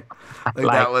to play. Like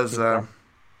that was. Yeah,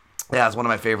 it's one of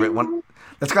my favorite.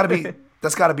 That's got to be.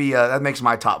 That's got to be that makes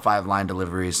my top 5 line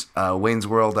deliveries. Wayne's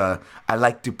World, I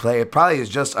like to play. It probably is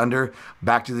just under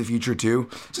Back to the Future 2.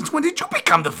 Since when did you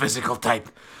become the physical type?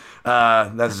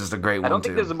 That's just a great one. I don't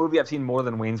think too. there's a movie I've seen more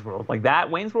than Wayne's World. Like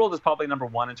that, Wayne's World is probably number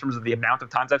 1 in terms of the amount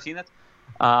of times I've seen it.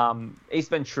 Ace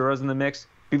Ventura's in the mix.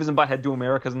 Beavis and Butthead Do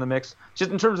America's in the mix. Just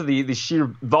in terms of the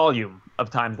sheer volume of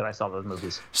times that I saw those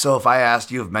movies. So if I asked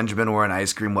you if Benjamin were an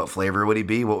ice cream, what flavor would he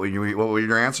be? What would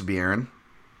your answer be, Aaron?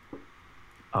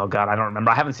 Oh, God, I don't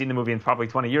remember. I haven't seen the movie in probably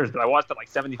 20 years, but I watched it like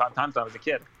 75 times when I was a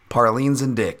kid. Parleens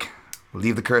and Dick.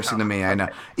 Leave the cursing to me. I know.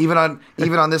 Even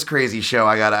on this crazy show,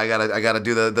 I gotta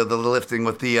do the lifting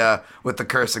with the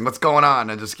cursing. What's going on?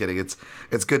 I'm just kidding.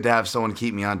 It's good to have someone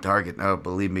keep me on target. No,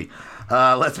 believe me.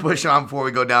 Let's push on before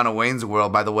we go down to Wayne's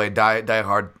World. By the way, Die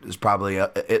Hard is probably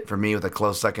it for me with a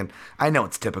close second. I know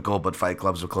it's typical, but Fight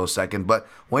Club's a close second. But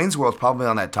Wayne's World's probably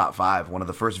on that top 5. One of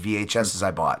the first VHSs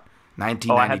I bought.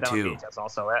 1992. I had that on VHS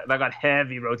also. I got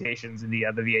heavy rotations in the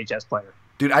VHS player.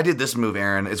 Dude, I did this move,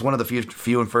 Aaron. It's one of the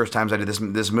few and first times I did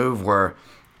this move where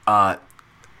I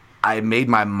made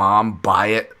my mom buy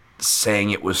it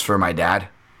saying it was for my dad,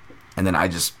 and then I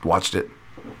just watched it.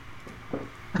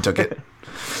 Took it.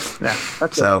 Yeah,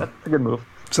 that's a good move.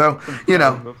 So,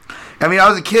 I mean, I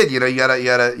was a kid, you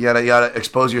gotta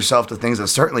expose yourself to things that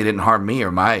certainly didn't harm me or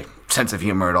my sense of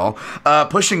humor at all.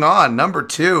 Pushing on, number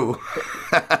 2.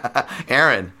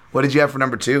 Aaron, what did you have for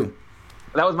number 2?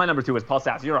 That was my number 2. Was Paul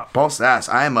Sass. You're up. Paul Sass.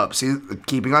 I am up. See,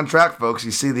 keeping on track, folks.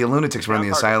 You see the lunatics running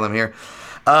the asylum here.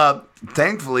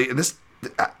 Thankfully,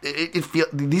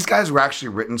 these guys were actually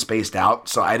written spaced out,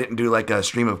 so I didn't do like a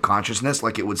stream of consciousness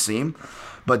like it would seem.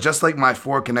 But just like my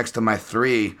 4 connects to my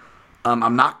 3,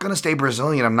 I'm not going to stay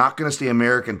Brazilian. I'm not going to stay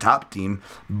American top team.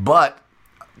 But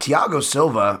Thiago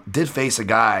Silva did face a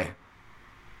guy.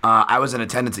 I was in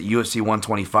attendance at UFC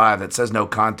 125 that says no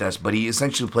contest, but he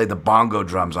essentially played the bongo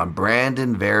drums on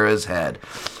Brandon Vera's head.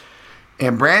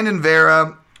 And Brandon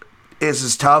Vera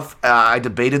is tough. I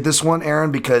debated this one,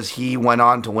 Aaron, because he went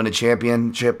on to win a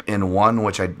championship in one,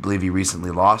 which I believe he recently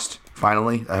lost,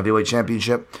 finally, a heavyweight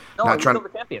championship. No, he's still the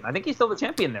champion. I think he's still the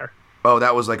champion there. Oh,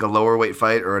 that was like a lower weight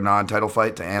fight or a non-title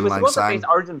fight to Anline Sign? He was supposed to face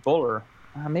Arjun Bowler.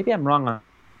 Maybe I'm wrong on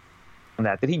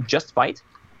that. Did he just fight?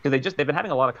 Because they've been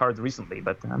having a lot of cards recently,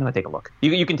 but I'm gonna take a look.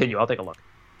 You continue. I'll take a look.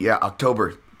 Yeah,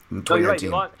 October 2019. No, you're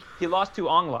right. He lost to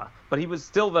Ongla, but he was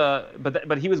still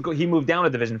he moved down a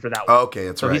division for that one. Oh, okay,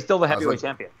 that's right. So he's still the heavyweight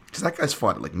champion. Because that guy's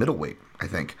fought at like middleweight, I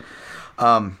think.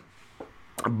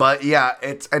 But yeah,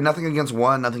 and nothing against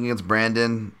nothing against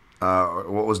Brandon, or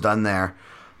what was done there.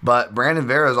 But Brandon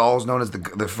Vera is always known as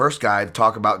the first guy to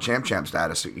talk about champ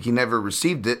status. He never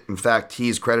received it. In fact,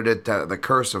 he's credited to the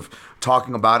curse of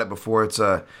talking about it before it's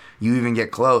you even get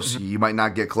close. Mm-hmm. You might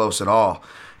not get close at all.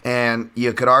 And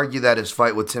you could argue that his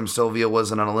fight with Tim Sylvia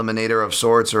wasn't an eliminator of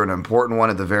sorts or an important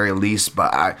one at the very least.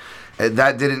 But I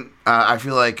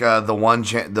feel like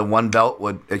the one belt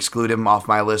would exclude him off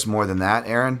my list more than that,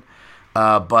 Aaron.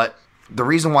 But the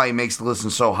reason why he makes the list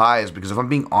so high is because if I'm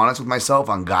being honest with myself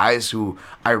on guys who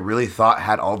I really thought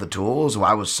had all the tools, who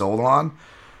I was sold on,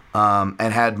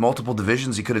 and had multiple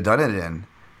divisions he could have done it in,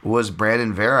 was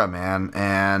Brandon Vera, man.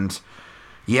 And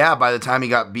yeah, by the time he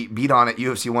got beat on at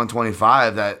UFC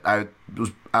 125, that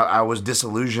I was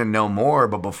disillusioned no more.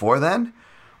 But before then,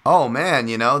 oh man,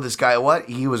 this guy,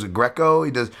 he was a Greco.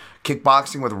 He does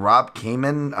kickboxing with Rob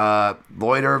Kamen,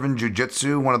 Lloyd Irvin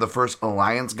Jiu-Jitsu, one of the first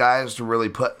Alliance guys to really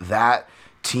put that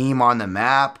team on the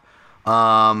map.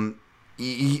 All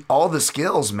the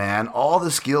skills, man, all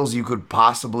the skills you could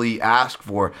possibly ask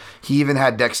for. He even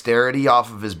had dexterity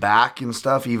off of his back and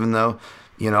stuff, even though,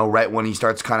 right when he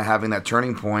starts kind of having that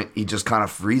turning point, he just kind of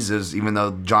freezes, even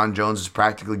though John Jones is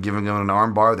practically giving him an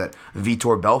armbar that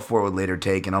Vitor Belfort would later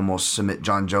take and almost submit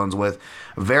John Jones with.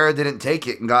 Vera didn't take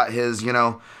it and got his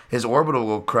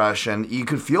orbital crush, and you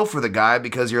could feel for the guy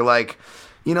because you're like,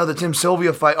 the Tim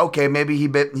Sylvia fight, okay, maybe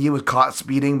he was caught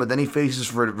speeding, but then he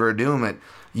faces Verdum at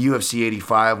UFC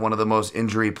 85, one of the most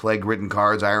injury plague-ridden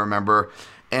cards I remember.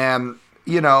 And,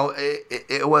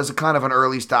 it was kind of an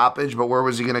early stoppage, but where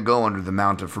was he going to go under the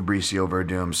mount of Fabricio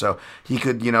Verdum? So he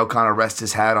could, kind of rest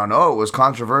his hat on, it was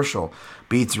controversial.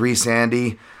 Beats Reese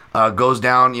Andy, goes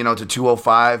down, to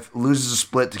 205, loses a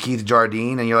split to Keith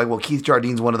Jardine, and you're like, well, Keith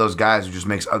Jardine's one of those guys who just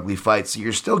makes ugly fights. So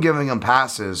you're still giving him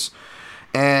passes,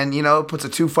 and, puts a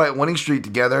 2-fight winning streak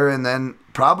together, and then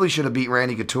probably should have beat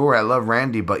Randy Couture. I love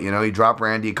Randy, but, he dropped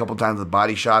Randy a couple times with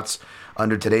body shots.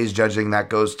 Under today's judging, that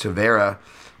goes to Vera,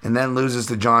 and then loses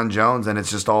to John Jones, and it's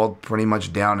just all pretty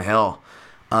much downhill.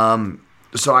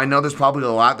 So I know there's probably a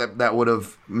lot that would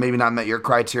have maybe not met your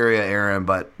criteria, Aaron,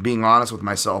 but being honest with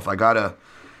myself, I gotta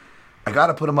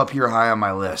put him up here high on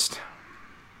my list.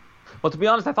 Well, to be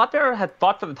honest, I thought Vera had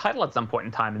fought for the title at some point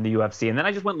in time in the UFC, and then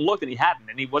I just went and looked, and he hadn't,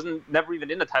 and he wasn't never even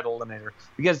in the title eliminator.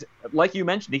 Because, like you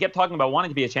mentioned, he kept talking about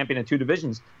wanting to be a champion in 2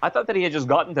 divisions. I thought that he had just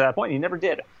gotten to that point, and he never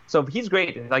did. So he's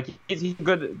great. Like he's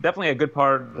good, definitely a good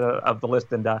part of the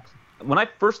list. And when I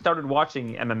first started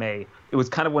watching MMA, it was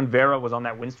kind of when Vera was on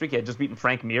that win streak. He had just beaten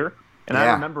Frank Mir. And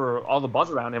I remember all the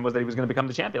buzz around him was that he was going to become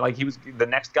the champion. Like he was the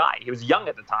next guy. He was young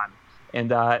at the time,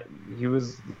 and he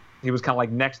was kind of like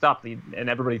next up. And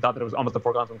everybody thought that it was almost a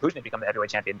foregone conclusion to become the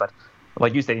heavyweight champion. But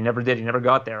like you said, he never did. He never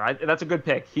got there. That's a good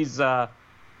pick. He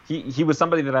was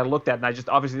somebody that I looked at, and I just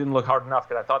obviously didn't look hard enough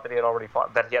because I thought that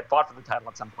he had fought for the title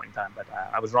at some point in time. But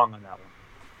I was wrong on that one.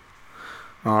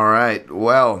 All right.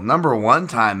 Well, number 1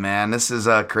 time, man. This is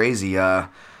crazy. I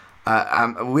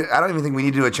don't even think we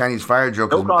need to do a Chinese fire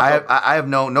joke. No I have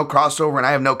no crossover, and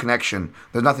I have no connection.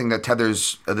 There's nothing that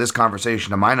tethers this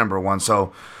conversation to my number 1.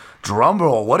 So, drum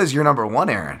roll. What is your number 1,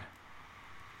 Aaron?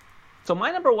 So my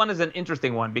number 1 is an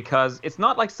interesting one because it's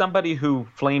not like somebody who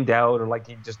flamed out or like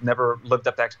he just never lived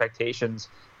up to expectations.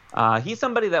 He's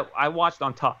somebody that I watched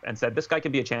on Tough and said, this guy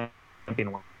can be a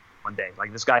champion one day.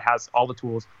 Like this guy has all the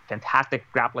tools, fantastic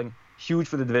grappling, huge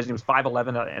for the division. He was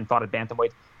 5'11" and fought at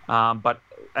bantamweight. But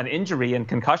an injury and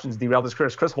concussions derailed his career.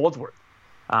 Chris Holdsworth.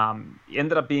 He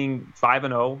ended up being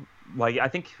 5-0. Like I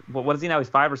think, what is he now? He's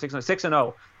 5 or 6-0.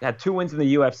 6-0. He had 2 wins in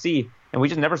the UFC, and we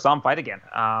just never saw him fight again.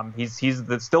 He's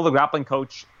still the grappling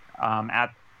coach at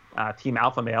Team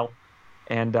Alpha Male,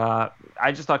 and I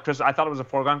just thought I thought it was a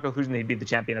foregone conclusion that he'd be the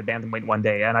champion at bantamweight one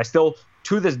day, and I still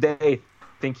to this day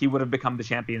think he would have become the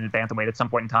champion at bantamweight at some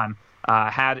point in time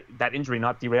had that injury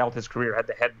not derailed his career, had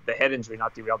the head injury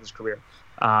not derailed his career.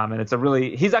 And it's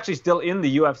he's actually still in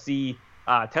the UFC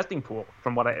testing pool,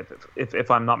 from what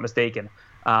if I'm not mistaken.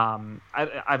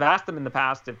 I've asked him in the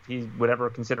past if he would ever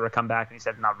consider a comeback, and he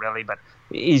said not really, but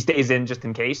he stays in just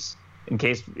in case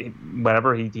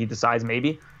whatever he decides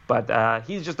maybe. But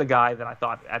he's just a guy that I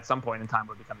thought at some point in time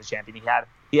would become the champion.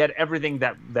 He had everything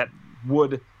that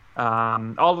would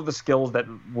all of the skills that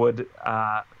would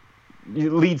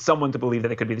lead someone to believe that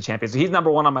they could be the champion. So he's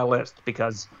number 1 on my list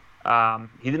because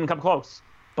he didn't come close.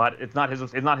 But it's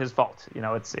not his fault. You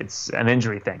know, it's an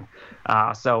injury thing.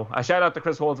 So I shout out to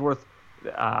Chris Holdsworth.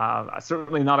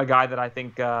 Certainly not a guy that I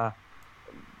think doesn't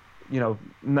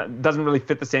really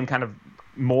fit the same kind of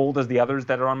mold as the others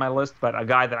that are on my list. But a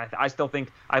guy that I still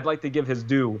think I'd like to give his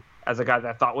due as a guy that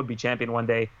I thought would be champion one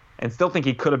day, and still think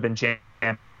he could have been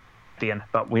champion.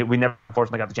 But we never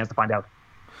unfortunately got the chance to find out.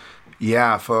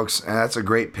 Yeah, folks, and that's a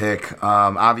great pick.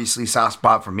 Obviously, soft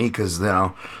spot for me because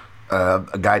a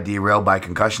guy derailed by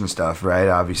concussion stuff, right?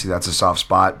 Obviously, that's a soft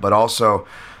spot. But also,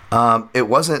 it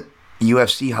wasn't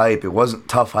UFC hype, it wasn't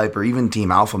Tough hype, or even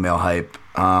Team Alpha Male hype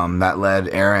that led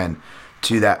Aaron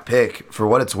to that pick. For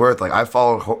what it's worth, like I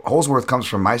followed Holdsworth comes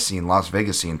from my scene, Las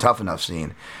Vegas scene, Tough Enough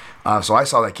scene. So I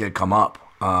saw that kid come up,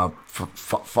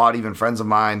 fought even friends of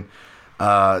mine.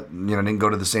 Didn't go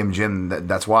to the same gym.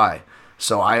 That's why.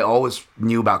 So I always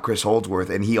knew about Chris Holdsworth,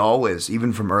 and he always,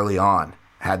 even from early on,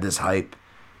 had this hype.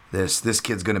 This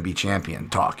kid's going to be champion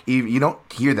talk. You don't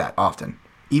hear that often.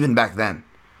 Even back then.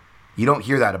 You don't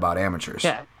hear that about amateurs.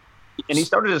 Yeah. And he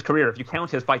started his career, if you count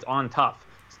his fights on Tough,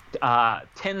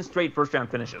 10 straight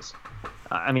first-round finishes.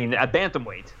 At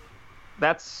bantamweight.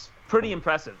 That's pretty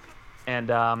impressive. And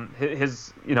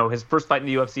his first fight in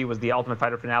the UFC was the Ultimate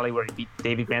Fighter finale where he beat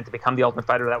Davey Grant to become the Ultimate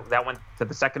Fighter. That went to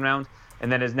the second round.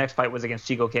 And then his next fight was against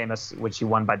Chico Camus, which he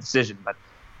won by decision. But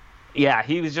yeah,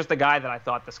 he was just a guy that I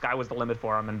thought the sky was the limit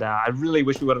for him, and I really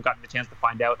wish we would have gotten the chance to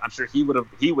find out. I'm sure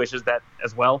he wishes that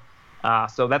as well.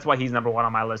 So that's why he's number 1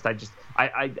 on my list.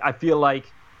 I feel like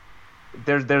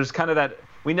there's kind of that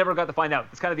we never got to find out.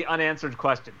 It's kind of the unanswered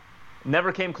question.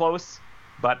 Never came close,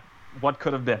 but what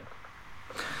could have been?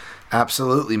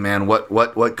 Absolutely, man.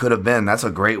 What could have been? That's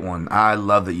a great one. I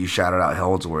love that you shouted out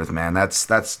Holdsworth, man. That's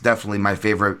definitely my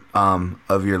favorite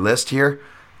of your list here.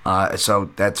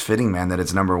 So that's fitting, man, that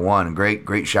it's number 1.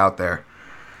 Great shout there.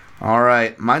 All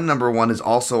right, my number 1 is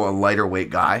also a lighter weight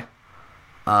guy.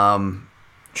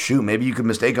 Maybe you could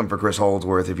mistake him for Chris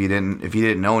Holdsworth if you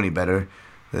didn't know any better.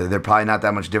 They're probably not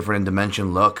that much different in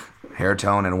dimension, look, hair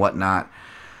tone, and whatnot.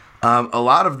 A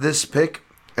lot of this pick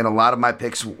and a lot of my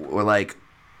picks were like,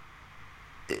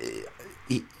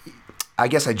 I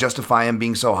guess I justify him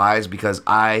being so high is because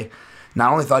I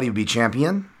not only thought he would be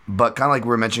champion, but kind of like we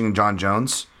were mentioning John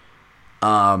Jones,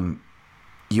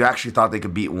 you actually thought they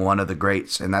could beat one of the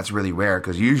greats, and that's really rare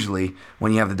because usually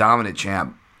when you have the dominant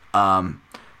champ,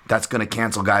 that's going to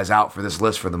cancel guys out for this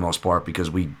list for the most part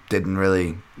because we didn't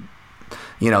really,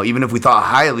 even if we thought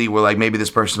highly, we're like maybe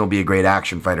this person will be a great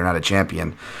action fighter, not a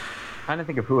champion. trying to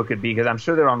think of who it could be because I'm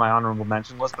sure they're on my honorable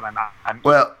mention list, but I'm not. I'm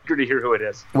eager to hear who it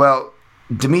is. Well,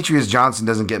 Demetrius Johnson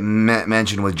doesn't get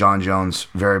mentioned with John Jones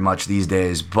very much these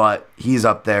days, but he's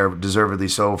up there, deservedly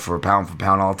so, for pound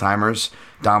all-timers,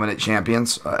 dominant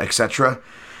champions, etc.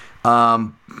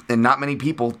 And not many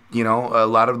people, a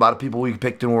lot of people we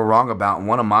picked and were wrong about. And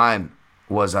one of mine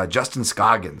was Justin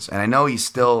Scoggins, and I know he's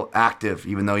still active,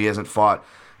 even though he hasn't fought,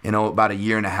 about a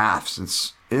year and a half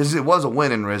since it was a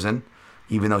win in Risen,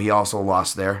 even though he also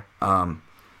lost there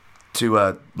to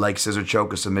a leg scissor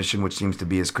choke, a submission, which seems to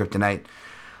be his kryptonite.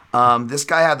 This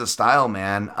guy had the style,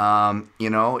 man.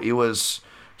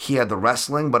 He had the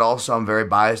wrestling, but also I'm very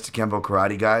biased to Kempo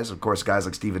karate guys. Of course, guys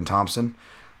like Stephen Thompson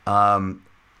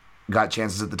got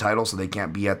chances at the title, so they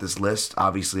can't be at this list.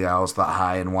 Obviously, I always thought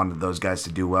high and wanted those guys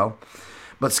to do well.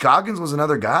 But Scoggins was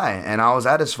another guy, and I was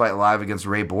at his fight live against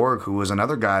Ray Borg, who was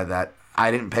another guy that I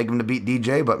didn't peg him to beat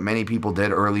DJ, but many people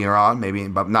did earlier on, maybe,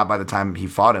 but not by the time he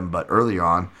fought him, but earlier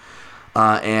on.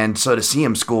 And so to see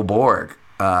him school Borg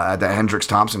at that Hendricks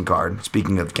Thompson card,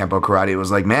 speaking of Kempo karate, it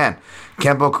was like, man,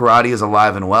 Kempo karate is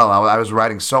alive and well. I was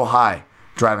riding so high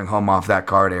driving home off that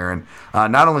card, Aaron.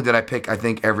 Not only did I pick, I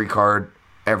think, every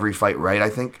fight right, I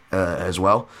think, as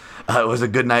well. It was a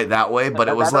good night that way, but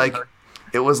it was like,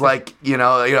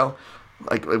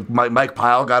 like Mike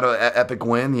Pyle got an epic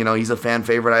win. He's a fan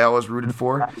favorite I always rooted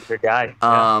for. He's a guy.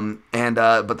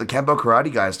 But the Kempo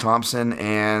karate guys, Thompson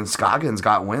and Scoggins,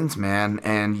 got wins, man.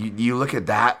 And you look at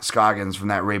that Scoggins from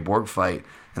that Ray Borg fight,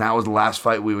 and that was the last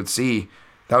fight we would see.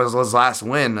 That was his last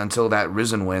win until that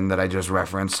Risen win that I just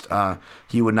referenced.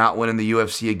 He would not win in the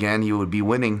UFC again. He would be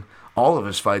winning all of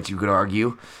his fights, you could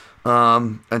argue,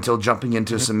 until jumping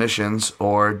into submissions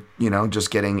or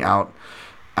just getting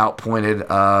outpointed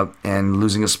and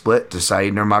losing a split to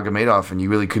Said Nurmagomedov, and you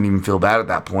really couldn't even feel bad at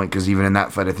that point because even in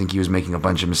that fight I think he was making a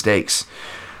bunch of mistakes.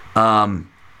 And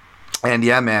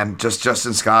yeah, man, just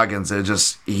Justin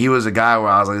Scoggins, he was a guy where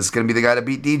I was like, this is going to be the guy to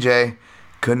beat DJ.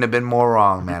 Couldn't have been more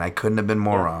wrong, man. I couldn't have been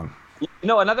more wrong.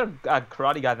 Another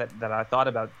karate guy that I thought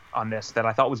about on this that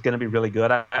I thought was going to be really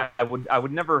good. I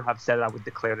would never have said I would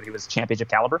declare that he was championship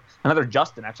caliber. Another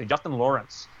Justin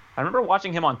Lawrence. I remember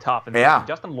watching him on Tough, and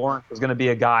Justin Lawrence was going to be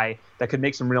a guy that could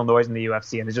make some real noise in the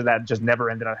UFC, and that just never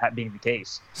ended up being the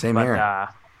case. Same here.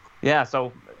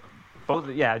 So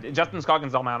Justin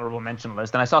Scoggins is on my honorable mention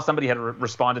list, and I saw somebody had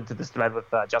responded to this thread with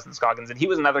Justin Scoggins, and he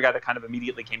was another guy that kind of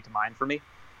immediately came to mind for me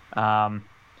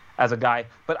as a guy.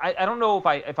 But I don't know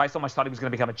if I so much thought he was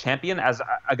going to become a champion as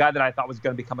a guy that I thought was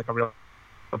going to become like a real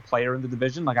player in the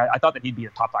division. Like I thought that he'd be a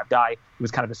top 5 guy. He was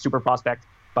kind of a super prospect,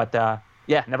 but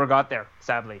never got there,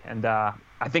 sadly. And I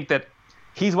think that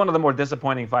he's one of the more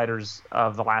disappointing fighters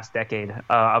of the last decade,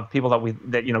 of people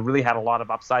that really had a lot of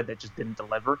upside that just didn't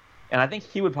deliver. And I think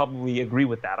he would probably agree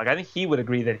with that. Like I think he would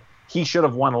agree that he should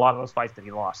have won a lot of those fights that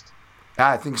he lost.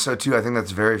 I think so too. I think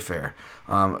that's very fair.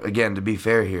 Again, to be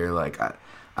fair here, like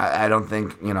I don't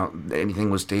think anything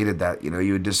was stated that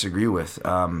you would disagree with.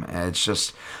 And it's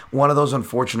just one of those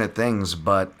unfortunate things.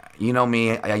 But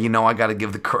me, I got to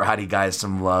give the karate guys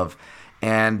some love.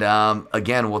 And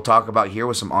again, we'll talk about here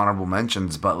with some honorable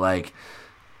mentions. But like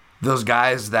those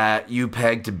guys that you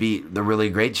peg to beat the really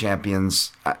great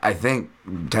champions, I think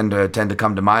tend to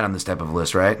come to mind on this type of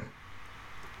list, right?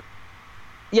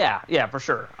 Yeah, for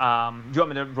sure. Do you want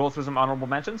me to roll through some honorable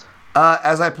mentions?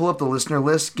 As I pull up the listener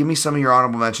list, give me some of your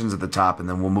honorable mentions at the top, and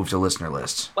then we'll move to listener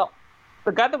lists. Well,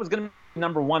 the guy that was going to be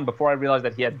number 1 before I realized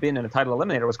that he had been in a title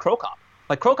eliminator was Cro Cop.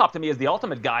 Like, Cro Cop to me is the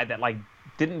ultimate guy that, like,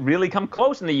 didn't really come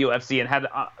close in the UFC and had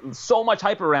so much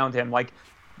hype around him. Like,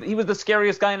 he was the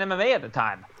scariest guy in MMA at the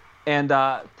time. And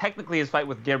technically his fight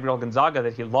with Gabriel Gonzaga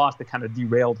that he lost that kind of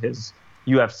derailed his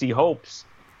UFC hopes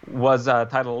was a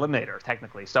title eliminator,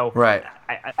 technically. So right.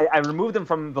 I removed him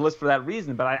from the list for that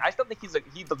reason, but I still think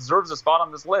he deserves a spot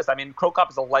on this list. I mean, Cro Cop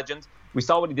is a legend. We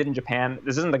saw what he did in Japan.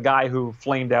 This isn't the guy who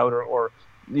flamed out or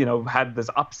had this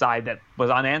upside that was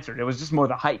unanswered. It was just more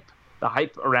the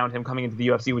hype around him coming into the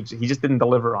UFC, which he just didn't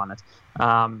deliver on it.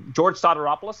 George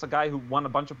Soteropoulos, a guy who won a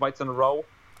bunch of fights in a row,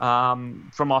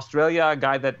 from Australia, a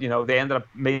guy that they ended up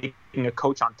making a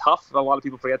coach on Tough. A lot of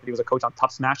people forget that he was a coach on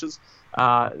Tough Smashes.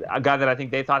 A guy that I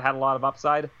think they thought had a lot of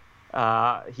upside.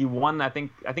 He won. I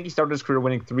think he started his career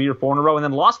winning 3 or 4 in a row, and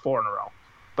then lost 4 in a row.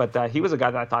 But he was a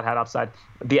guy that I thought had upside.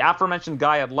 The aforementioned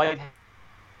guy at light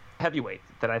heavyweight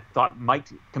that I thought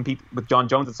might compete with John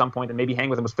Jones at some point and maybe hang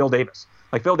with him was Phil Davis.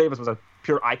 Like, Phil Davis was a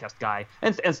pure eye test guy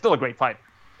and still a great fighter.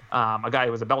 A guy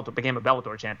who was became a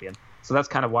Bellator champion. So that's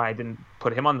kind of why I didn't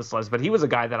put him on this list. But he was a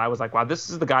guy that I was like, wow, this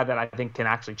is the guy that I think can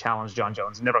actually challenge John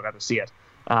Jones. Never got to see it.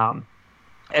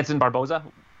 Edson Barboza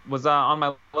was on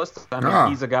my list. I mean,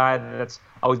 he's a guy that's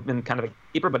always been kind of a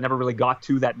but never really got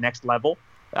to that next level,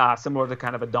 similar to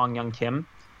kind of a Dong Young Kim.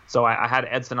 So I had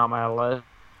Edson on my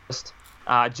list.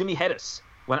 Jimmy Hedis.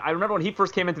 I remember when he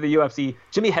first came into the UFC,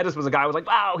 Jimmy Hedis was a guy I was like,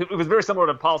 wow, it was very similar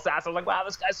to Paul Sass. I was like, wow,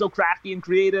 this guy's so crafty and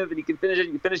creative, and he can finish it.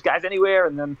 He can finish guys anywhere.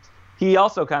 And then he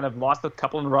also kind of lost a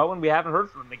couple in a row, and we haven't heard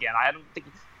from him again.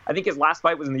 I think his last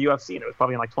fight was in the UFC, and it was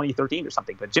probably in like 2013 or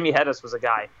something. But Jimmy Hedis was a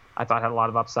guy I thought had a lot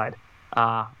of upside.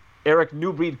 Eric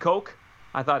Newbreed Koch.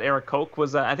 I thought Eric Koch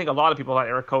was. I think a lot of people thought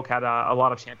Eric Koch had a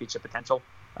lot of championship potential.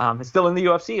 He's still in the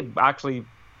UFC, actually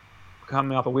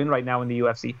coming off a win right now in the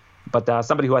UFC. But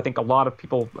somebody who I think a lot of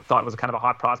people thought was kind of a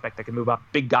hot prospect that could move up,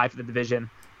 big guy for the division,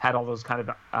 had all those kind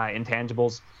of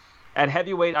intangibles. At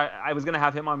heavyweight, I was going to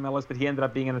have him on my list, but he ended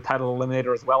up being in the title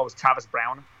eliminator as well. It was Travis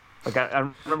Brown. Like I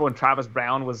remember when Travis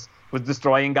Brown was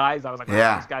destroying guys, I was like,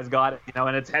 wow, this guy's got it,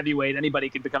 and it's heavyweight. Anybody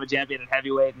can become a champion at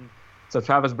heavyweight. And so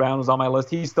Travis Brown was on my list.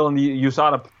 He's still in the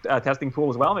USADA testing pool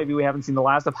as well. Maybe we haven't seen the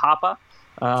last of Hapa.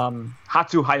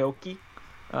 Hatsu Hayoki,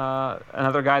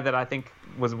 another guy that I think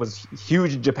was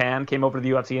huge in Japan, came over to the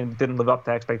UFC and didn't live up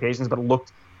to expectations, but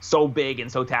looked so big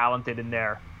and so talented in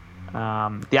there.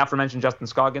 The aforementioned Justin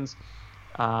Scoggins.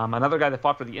 Another guy that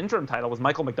fought for the interim title was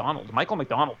Michael McDonald. Michael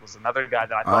McDonald was another guy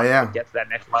that I thought would get to that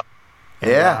next level.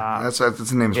 That's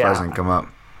a name surprising come up.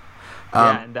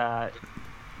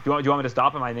 Do you want me to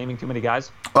stop? Am I naming too many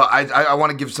guys? Well, I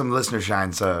want to give some listener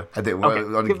shine, so I think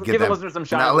give the listeners some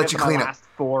shine. I'll let you clean up.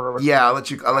 I'll let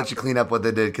you clean up what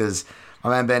they did, because my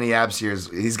man Benny Abs here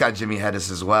he's got Jimmy Hedis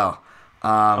as well.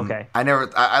 Okay.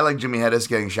 I like Jimmy Hedis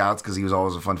getting shouts because he was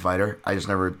always a fun fighter. I just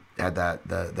never had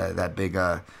that big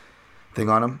thing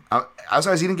on him. I'm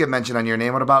sorry, he didn't get mentioned on your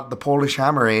name. What about the Polish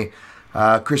Hammer,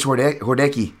 Chris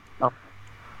Hordecki?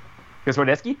 Chris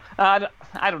Hordecki?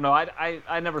 I don't know.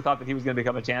 I never thought that he was going to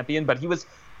become a champion, but he was.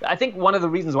 I think one of the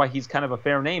reasons why he's kind of a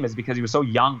fair name is because he was so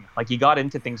young. Like, he got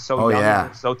into things so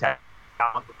young, so talented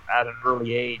at an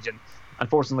early age. And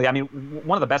unfortunately, I mean,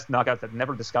 one of the best knockouts that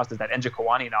never discussed is that Enja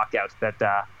Kawani knockout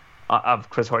that of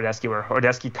Chris Hordecki, where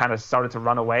Hordecki kind of started to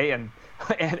run away, and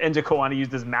Enja Kawani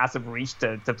used his massive reach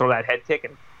to throw that head kick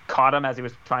and caught him as he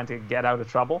was trying to get out of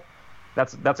trouble.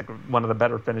 That's one of the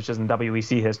better finishes in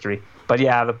WEC history. But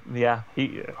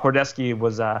Hordecki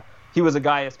was he was a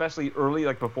guy, especially early,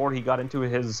 like before he got into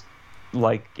into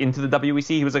the WEC.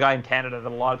 He was a guy in Canada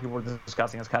that a lot of people were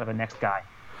discussing as kind of a next guy.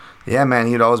 Yeah, man,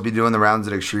 he'd always be doing the rounds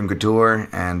at Extreme Couture,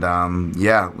 and I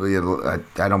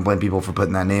don't blame people for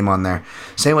putting that name on there.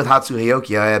 Same with Hatsu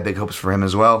Hayoki. I had big hopes for him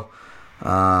as well.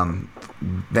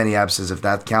 Benny Abb says if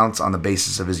that counts on the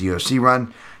basis of his UFC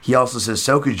run. He also says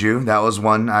Sokuju. That was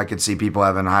one I could see people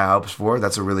having high hopes for.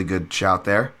 That's a really good shout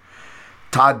there.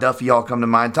 Todd Duffy all come to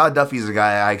mind. Todd Duffy's a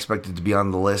guy I expected to be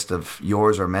on the list of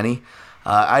yours or many.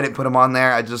 I didn't put him on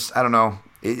there. I don't know.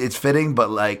 It's fitting, but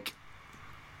like,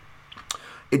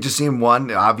 it just seemed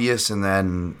one obvious, and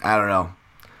then I don't know.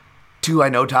 Two, I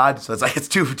know Todd, so it's like it's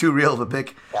too real of a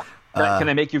pick. Yeah. Can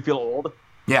I make you feel old?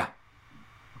 Yeah.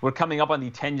 We're coming up on the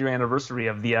 10-year anniversary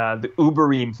of the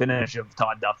Ubereem finish of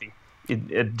Todd Duffy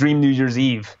at Dream New Year's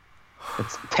Eve.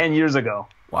 It's 10 years ago.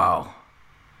 Wow.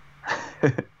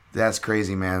 That's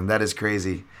crazy, man. That is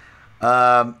crazy.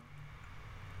 At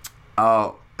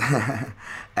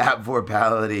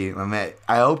Vorpality, my man.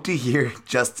 I hope to hear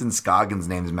Justin Scoggins'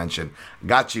 names mentioned.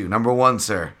 Got you. Number one,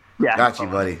 sir. Yeah. Got you,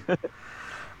 buddy.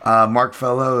 Mark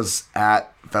Fellows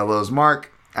at Fellows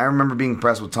Mark. I remember being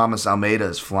impressed with Thomas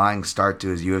Almeida's flying start to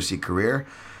his UFC career,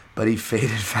 but he faded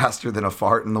faster than a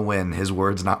fart in the wind. His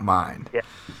words, not mine. Yeah.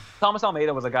 Thomas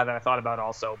Almeida was a guy that I thought about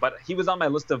also, but he was on my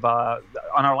list of, on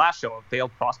our last show, of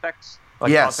failed prospects.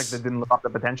 Prospects that didn't live up to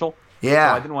potential.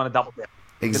 Yeah. So I didn't want to double dip.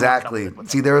 Exactly.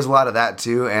 See, there was a lot of that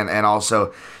too, and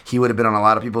also he would have been on a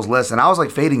lot of people's lists, and I was like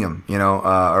fading him,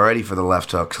 already for the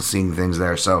left hook, seeing things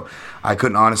there. So I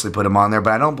couldn't honestly put him on there,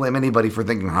 but I don't blame anybody for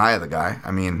thinking high of the guy.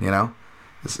 I mean,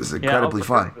 this is incredibly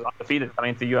fun. He was undefeated coming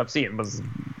into the UFC and was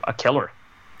a killer.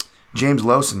 James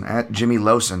Lawson at Jimmy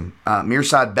Lawson.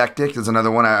 Mirsad Bektik is another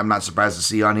one I'm not surprised to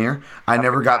see on here. I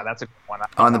never got that's a good one.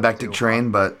 on the Bektik train,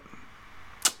 but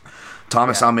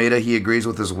Thomas Almeida he agrees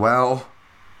with as well.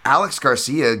 Alex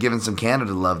Garcia giving some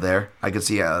Canada love there. I could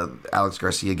see Alex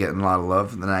Garcia getting a lot of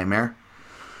love. The Nightmare.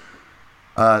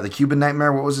 The Cuban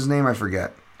Nightmare, what was his name? I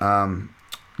forget.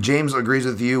 James agrees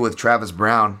with you with Travis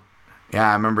Brown. Yeah,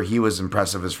 I remember he was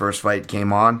impressive. His first fight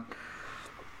came on.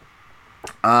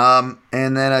 And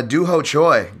then Duho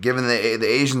Choi giving the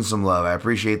Asians some love. I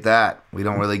appreciate that. We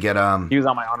don't really get He was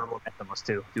on my honorable mention list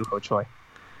too. Duho Choi.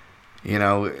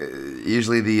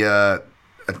 Usually the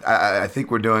I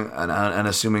think we're doing an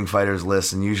assuming fighters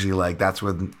list, and usually like that's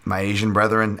where my Asian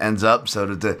brethren ends up.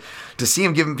 So to see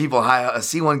him giving people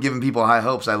see one giving people high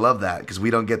hopes, I love that because we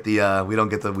don't get the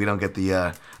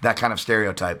that kind of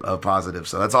stereotype of positive.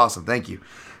 So that's awesome. Thank you.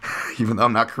 Even though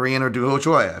I'm not Korean or Duho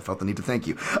Choi, I felt the need to thank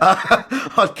you.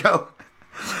 I'll go.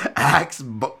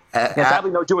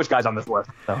 Sadly, no Jewish guys on this list.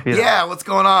 So, yeah, what's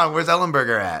going on? Where's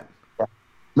Ellenberger at? Yeah.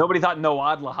 Nobody thought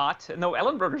Noad Lahat. No,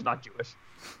 Ellenberger's not Jewish.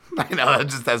 I know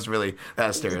that's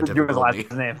stereotypical.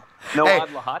 Last name. Noad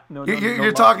Lahat.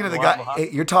 You're talking to the guy. Hey,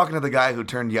 you're talking to the guy who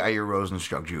turned Yair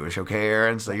Rosenstruck Jewish. Okay,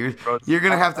 Aaron. So you're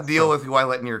gonna have to deal with who I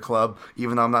let in your club,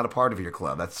 even though I'm not a part of your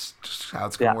club. That's just how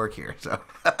it's gonna work here. So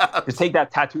just take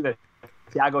that tattoo that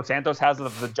Thiago Santos has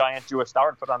of the giant Jewish star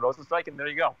and put it on Rosenstrike, and there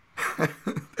you go.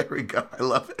 There we go. I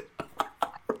love it.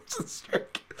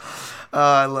 Rosenstrike.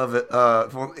 I love it.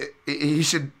 He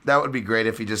should. That would be great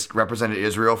if he just represented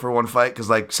Israel for one fight, because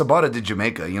like Sabata did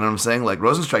Jamaica. You know what I'm saying? Like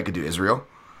Rosenstrike could do Israel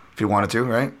if he wanted to,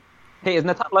 right? Hey, is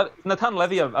Natan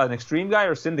Levy an extreme guy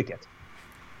or syndicate?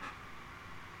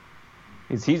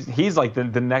 He's like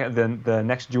the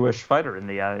next Jewish fighter in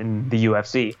the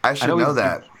UFC. I should know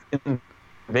that. In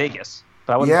Vegas.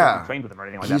 But I wasn't trained with him or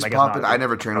anything like he's that. Popping. I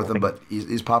never trained with him, but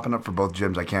he's popping up for both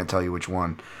gyms. I can't tell you which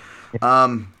one.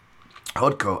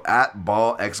 Hodko at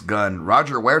Ball X Gun.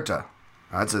 Roger Huerta.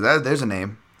 There's a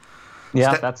name.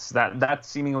 Yeah, that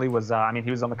seemingly was.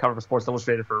 He was on the cover of Sports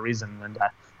Illustrated for a reason, and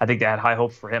I think they had high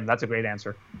hopes for him. That's a great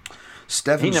answer.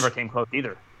 He never came close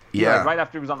either. Yeah, right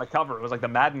after he was on the cover, it was like the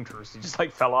Madden curse. He just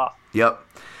like fell off. Yep.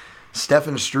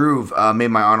 Stefan Struve made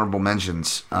my honorable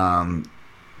mentions.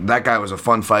 That guy was a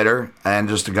fun fighter and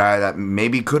just a guy that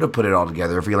maybe could have put it all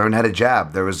together if he learned how to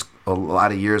jab. There was a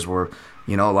lot of years where,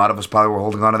 a lot of us probably were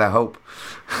holding on to that hope.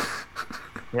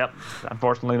 Yep,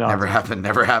 unfortunately not. Never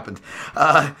happened.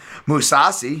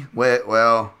 Mousasi,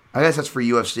 well, I guess that's for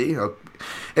UFC.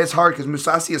 It's hard because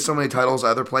Mousasi has so many titles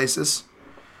other places,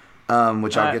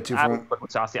 which I'll get to.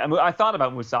 Mousasi. I thought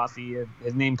about Mousasi.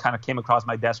 His name kind of came across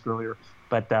my desk earlier,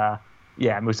 but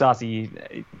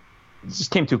Mousasi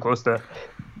just came too close to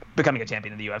becoming a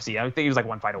champion in the UFC. I think he was like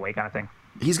one fight away kind of thing.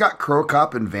 He's got Crow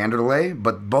Cup and Vanderlei,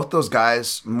 but both those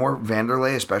guys, more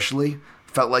Vanderlei especially,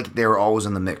 felt like they were always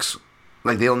in the mix.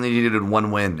 Like they only needed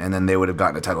one win, and then they would have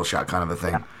gotten a title shot kind of a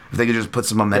thing. Yeah. If they could just put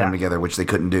some momentum together, which they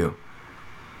couldn't do.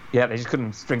 Yeah, they just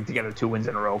couldn't string together 2 wins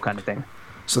in a row kind of thing.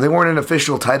 So they weren't in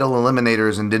official title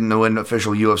eliminators and didn't win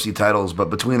official UFC titles, but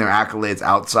between their accolades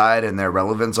outside and their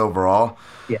relevance overall,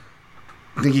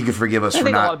 I think you could forgive us for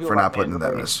not putting them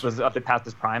in this. Was up past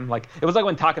his prime. Like it was like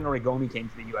when Takanori Gomi came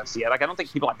to the UFC. Like I don't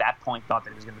think people at that point thought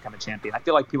that he was going to become a champion. I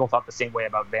feel like people thought the same way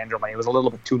about Vanderlei. It was a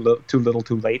little bit too little,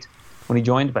 too late when he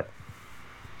joined, but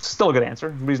still a good answer,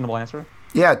 reasonable answer.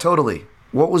 Yeah, totally.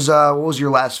 What was your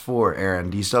last 4, Aaron?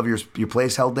 Do you still have your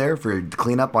place held there for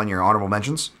cleanup on your honorable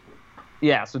mentions?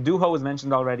 Yeah, so Duho was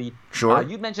mentioned already. Sure.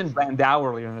 You mentioned Brandao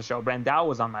earlier in the show. Brandao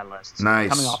was on my list.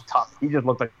 Nice. Coming off tough. He just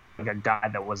looked like a guy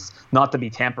that was not to be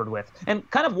tampered with. And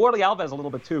kind of Warley Alves a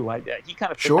little bit too. He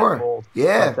kind of fit that mold.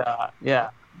 Yeah.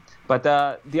 But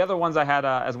the other ones I had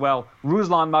as well,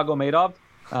 Ruslan Magomedov.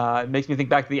 It makes me think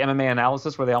back to the MMA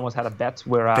analysis where they almost had a bet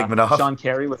where Sean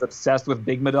Carey was obsessed with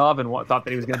Bigmadov and thought that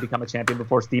he was going to become a champion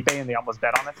before Stipe, and they almost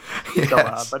bet on it. Yes.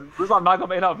 So, but Ruslan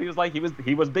Magomedov,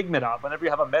 he was Bigmadov. Whenever you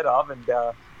have a Medov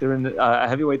and they're in a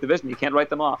heavyweight division, you can't write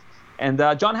them off. And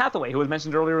John Hathaway, who was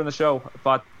mentioned earlier in the show,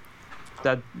 thought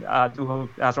that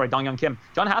Dong Young Kim.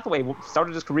 John Hathaway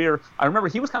started his career. I remember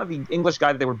he was kind of the English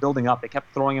guy that they were building up. They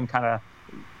kept throwing him kind of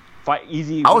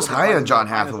easy. I was high on John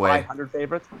Hathaway. 500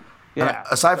 favorites. Yeah.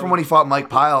 Aside from when he fought Mike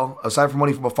Pyle,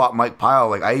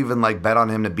 like I even bet on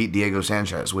him to beat Diego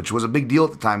Sanchez, which was a big deal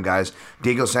at the time, guys.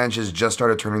 Diego Sanchez just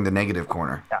started turning the negative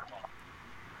corner.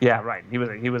 Yeah, right. He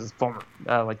was former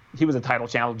he was a title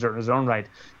challenger in his own right.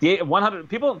 The 100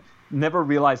 people never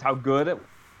realize how good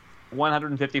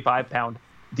 155-pound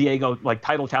Diego,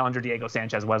 title challenger Diego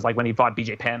Sanchez was, when he fought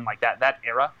BJ Penn, that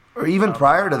era. Or even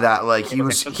prior to that,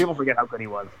 people forget how good he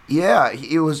was. Yeah,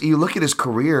 you look at his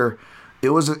career. It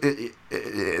was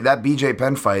that BJ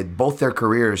Penn fight. Both their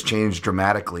careers changed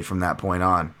dramatically from that point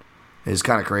on. It's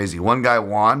kind of crazy. One guy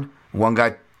won. One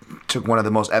guy took one of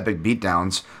the most epic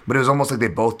beatdowns. But it was almost like they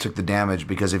both took the damage,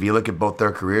 because if you look at both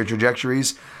their career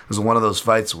trajectories, it was one of those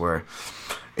fights where,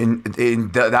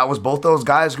 that was both those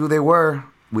guys who they were.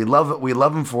 We love it. We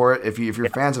love them for it. If you're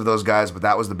fans of those guys, but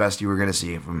that was the best you were going to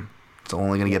see from. It's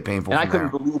only going to get painful. And I couldn't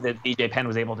believe that BJ Penn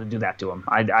was able to do that to him.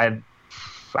 I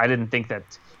didn't think that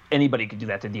anybody could do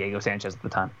that to Diego Sanchez at the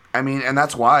time. I mean, and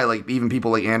that's why, even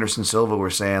people like Anderson Silva were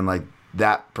saying,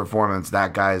 that performance,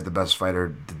 that guy is the best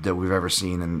fighter that we've ever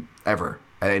seen, and ever,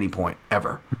 at any point,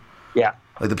 ever. Yeah.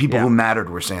 Like the people who mattered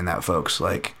were saying that, folks.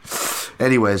 Like,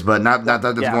 anyways, but not that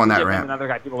doesn't go on that rant. Another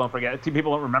guy people don't forget.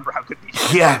 People don't remember how good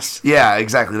BJ. Yes, yeah,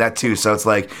 exactly that too. So it's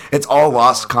like it's all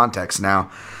lost context now.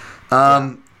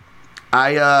 I'm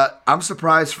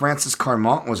surprised Francis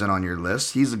Carmont wasn't on your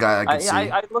list. He's the guy I could see.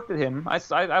 I looked at him.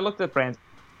 I looked at Francis.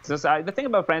 The thing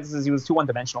about Francis is he was too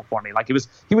one-dimensional for me. Like he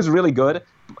was really good,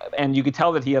 and you could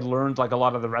tell that he had learned like a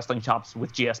lot of the wrestling chops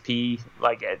with GSP,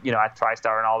 like at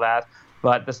TriStar and all that.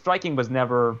 But the striking was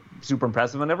never super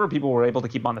impressive. Whenever people were able to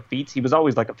keep on the feet, he was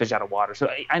always like a fish out of water. So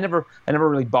I never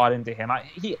really bought into him.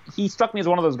 He struck me as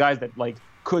one of those guys that like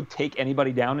could take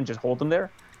anybody down and just hold them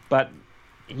there. But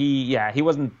he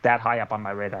wasn't that high up on my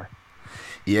radar.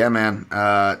 Yeah, man.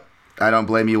 I don't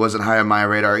blame you. He wasn't high on my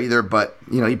radar either, but,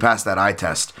 he passed that eye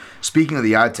test. Speaking of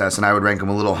the eye test, and I would rank him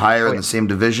a little higher in the same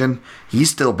division, he's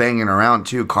still banging around,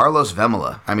 too. Carlos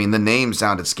Vemola. I mean, the name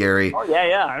sounded scary. Oh,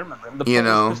 yeah, I remember him. The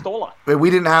Pistola. But we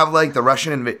didn't have, like, the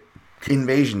Russian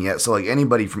invasion yet, so, like,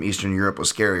 anybody from Eastern Europe was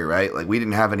scary, right? Like, we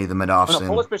didn't have any of the mid-offs.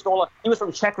 Polish Pistola, he was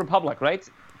from Czech Republic, right?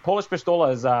 Polish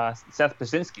Pistola is Seth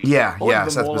Pasinski. Yeah,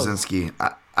 Seth Pasinski.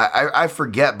 I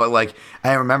forget, but like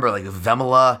I remember like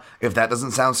Vemola. If that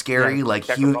doesn't sound scary, like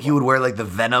he would wear like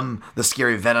the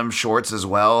scary Venom shorts as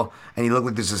well, and he looked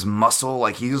like there's this muscle.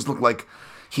 Like he just looked like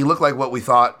what we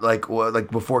thought like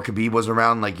before Khabib was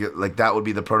around. Like that would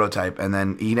be the prototype, and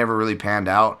then he never really panned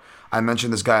out. I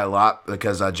mentioned this guy a lot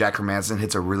because Jack Hermanson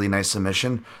hits a really nice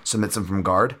submission, submits him from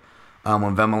guard.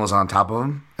 When Vemola's on top of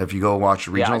him, if you go watch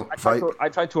a regional fight. I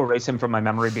tried to erase him from my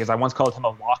memory because I once called him a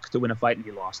lock to win a fight and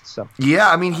he lost. So yeah,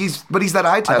 I mean he's that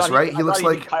eye test, right? He looks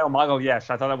like Kyle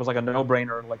Magoyesh. I thought that was like a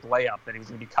no-brainer, like layup that he was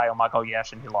going to be Kyle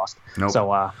Magoyesh and he lost. Nope.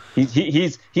 So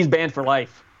he's banned for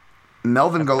life.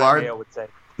 Melvin Gillard. I would say.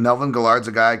 Melvin Gillard's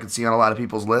a guy I could see on a lot of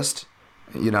people's list.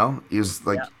 He was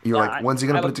like like, when's he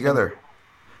going to put it together?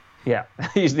 Yeah,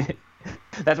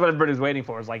 that's what everybody's waiting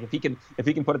for. Is like if he can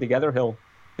put it together,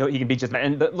 he can beat just.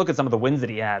 And look at some of the wins that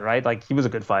he had, right? Like he was a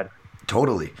good fighter.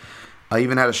 Totally. I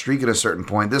even had a streak at a certain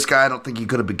point. This guy, I don't think he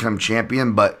could have become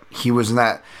champion, but he was in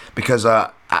that because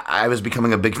I was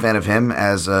becoming a big fan of him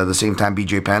as the same time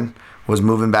BJ Penn was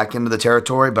moving back into the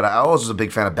territory. But I always was a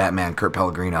big fan of Batman Kurt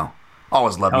Pellegrino.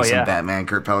 Always loved me some Batman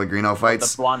Kurt Pellegrino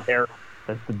fights. The blonde hair,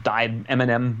 the dyed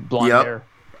Eminem blonde hair.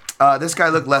 This guy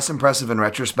looked less impressive in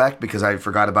retrospect because I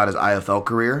forgot about his IFL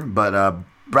career, but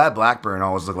Brad Blackburn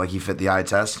always looked like he fit the eye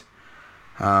test.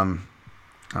 I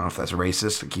don't know if that's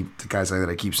racist. The guys that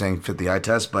I keep saying fit the eye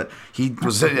test, but he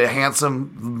was a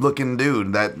handsome-looking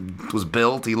dude that was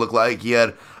built. He looked like he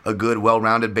had a good,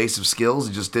 well-rounded base of skills.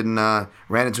 He just didn't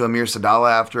ran into Amir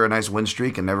Sadala after a nice win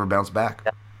streak and never bounced back.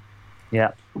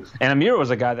 Yeah, and Amir was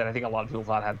a guy that I think a lot of people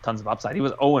thought had tons of upside. He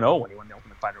was 0-0 when he won the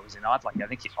Ultimate Fighter, was he not? Like I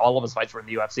think all of his fights were in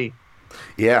the UFC.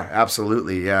 Yeah,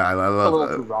 absolutely. Yeah, I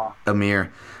love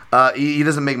Amir. He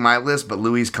doesn't make my list, but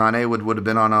Luis Kane would have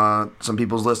been on some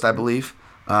people's list, I believe.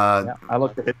 I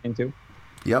looked at him too.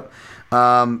 Yep.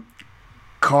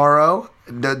 Caro,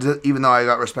 even though I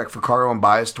got respect for Caro and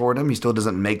bias toward him, he still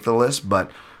doesn't make the list. But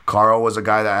Caro was a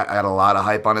guy that had a lot of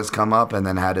hype on his come up, and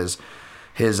then had his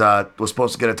was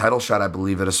supposed to get a title shot, I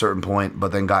believe, at a certain point,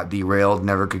 but then got derailed,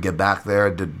 never could get back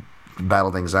there,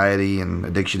 battled anxiety and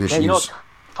addiction issues.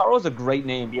 Caro's a great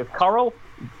name because Caro,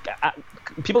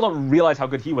 people don't realize how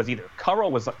good he was either. Caro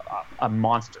was a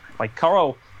monster. Like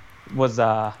Caro was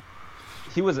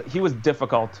he was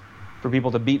difficult for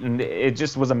people to beat, and it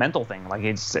just was a mental thing. Like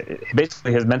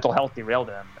basically his mental health derailed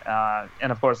him,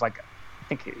 and of course, like I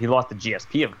think he lost the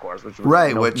GSP, of course, which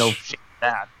was no shame in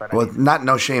that. But not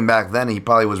no shame back then. He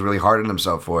probably was really hard on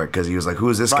himself for it because he was like, "Who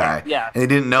is this guy?" Yeah, and he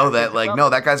didn't know that. Like, no,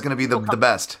 that guy's going to be the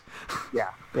best. Yeah.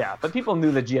 But people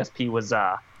knew that GSP was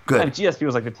good. I mean, GSP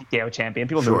was like the TKO champion.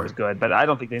 People knew he was good, but I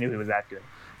don't think they knew he was that good.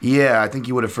 Yeah, I think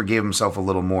he would have forgave himself a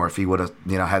little more if he would have,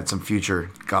 had some future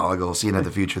goggles, seen at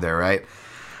the future there, right?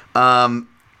 Yoshiro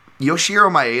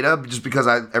Maeda, just because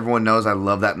everyone knows I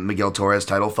love that Miguel Torres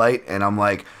title fight, and I'm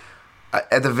like,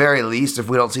 at the very least, if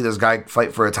we don't see this guy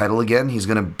fight for a title again, he's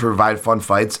going to provide fun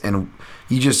fights, and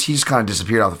he's kind of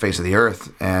disappeared off the face of the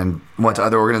earth and went to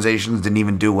other organizations, didn't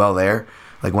even do well there,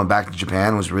 like went back to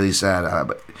Japan, was really sad.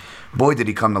 But boy, did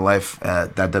he come to life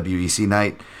at that WEC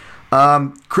night.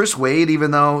 Chris Wade, even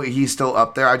though he's still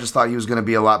up there, I just thought he was going to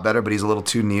be a lot better, but he's a little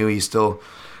too new. He still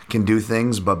can do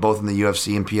things, but both in the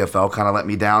UFC and PFL kind of let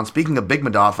me down. Speaking of Big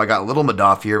Madoff, I got Little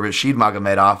Madoff here, Rashid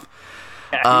Magomedov.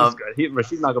 Yeah, he's good.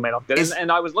 Rashid Magomedov good.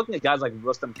 And I was looking at guys like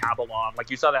Rustam Kabalov. Like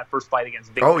you saw that first fight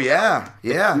against Big. Oh yeah.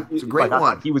 It's a great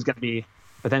one. He was going to be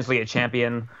potentially a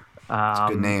champion. It's a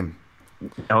good name.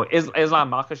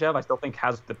 Islam Makhachev, I still think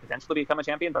has the potential to become a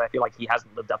champion, but I feel like he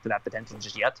hasn't lived up to that potential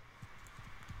just yet.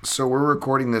 So we're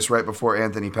recording this right before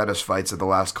Anthony Pettis fights at the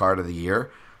last card of the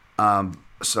year.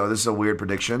 So this is a weird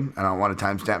prediction. I don't want to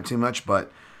timestamp too much,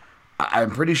 but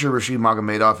I'm pretty sure Rashid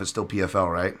Magomedov is still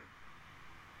PFL, right?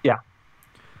 Yeah.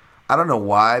 I don't know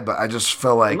why, but I just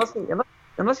feel like...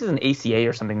 Unless he's an ACA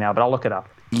or something now, but I'll look it up.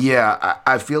 Yeah,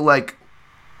 I feel like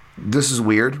this is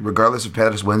weird. Regardless if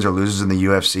Pettis wins or loses in the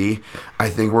UFC, I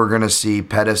think we're going to see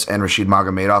Pettis and Rashid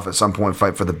Magomedov at some point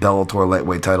fight for the Bellator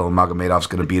lightweight title, and Magomedov's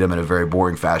going to beat him in a very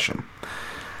boring fashion.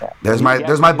 Yeah. There's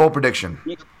my bold prediction.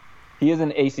 He is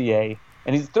an ACA,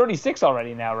 and he's 36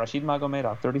 already now. Rashid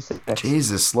Magomedov, 36.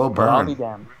 Jesus, slow burn. Well, I'll be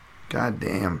damned. God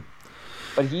damn.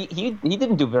 But he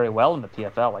didn't do very well in the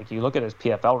PFL. Like, you look at his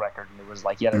PFL record, and it was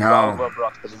like he had a draw over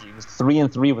Brooks, but he was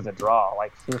 3-3 with a draw.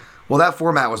 Like, well, that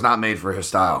format was not made for his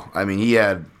style. I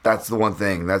mean, that's the one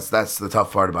thing. That's the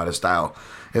tough part about his style.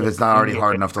 If it's not already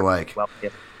hard enough to like. Well,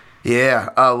 yeah.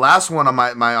 Last one on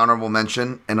my honorable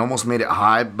mention, and almost made it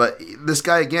high. But this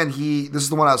guy again, this is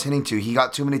the one I was hinting to. He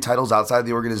got too many titles outside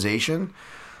the organization.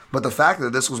 But the fact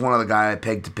that this was one of the guys I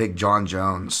pegged to pick, John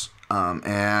Jones,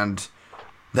 and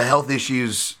the health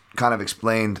issues kind of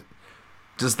explained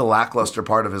just the lackluster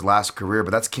part of his last career,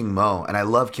 but that's King Mo, and I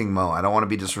love King Mo. I don't want to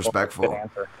be disrespectful, good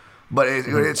answer. But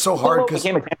it's so hard because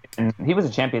he was a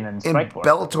champion in Strikeforce.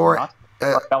 Bellator,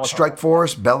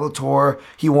 Strikeforce, Bellator.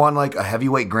 He won like a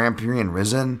heavyweight Grand Prix in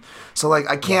Risen. So like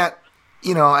I can't,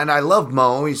 and I love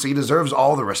Mo, so he deserves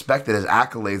all the respect that his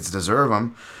accolades deserve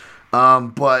him.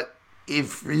 But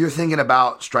if you're thinking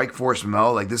about Strikeforce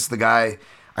Mo, like this is the guy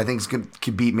I think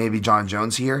could beat maybe John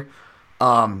Jones here.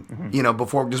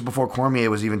 Before Cormier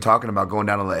was even talking about going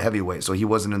down to light heavyweight, so he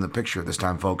wasn't in the picture this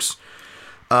time, folks.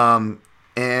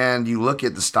 And you look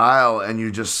at the style, and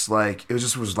you just like it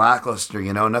was lackluster.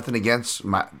 Nothing against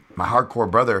my hardcore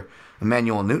brother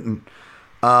Emmanuel Newton,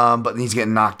 but he's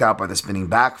getting knocked out by the spinning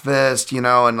back fist,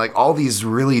 and like all these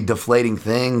really deflating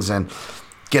things, and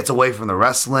gets away from the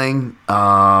wrestling,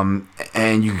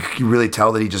 and you really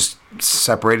tell that he just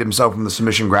separated himself from the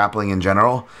submission grappling in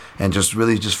general, and just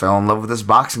really just fell in love with this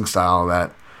boxing style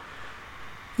that,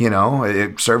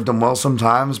 it served him well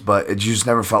sometimes, but it just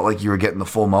never felt like you were getting the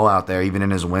full Mo out there, even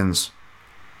in his wins.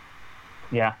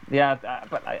 Yeah,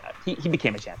 but he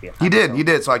became a champion. He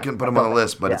did, so I couldn't put him on the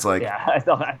list, but it's like... Yeah,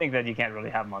 I think that you can't really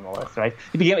have him on the list, right?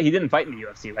 He didn't fight in the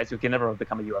UFC, right? So he can never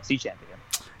become a UFC champion.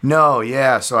 No,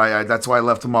 yeah, so I that's why I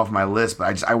left him off my list,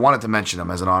 but I wanted to mention him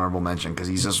as an honorable mention because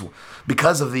he's just,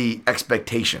 because of the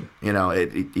expectation, he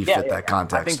fit that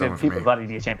context. I think that people thought he'd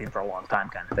be a champion for a long time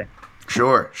kind of thing.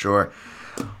 Sure.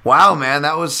 Wow, man,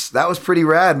 that was pretty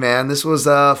rad, man. This was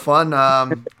fun. I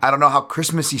don't know how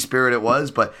Christmassy spirit it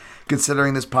was, but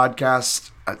considering this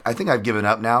podcast, I think I've given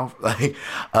up now. Like,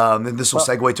 and this will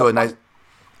segue to a nice...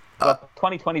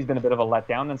 2020 has been a bit of a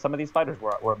letdown, and some of these fighters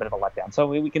were a bit of a letdown. So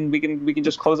we can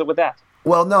just close it with that.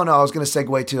 Well, no, I was going to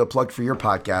segue to a plug for your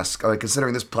podcast.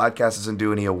 Considering this podcast doesn't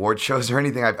do any award shows or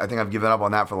anything, I think I've given up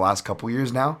on that for the last couple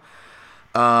years now.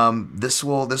 This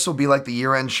will be like the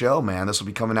year-end show, man. This will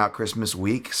be coming out Christmas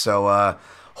week, so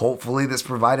hopefully this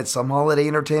provided some holiday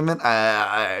entertainment.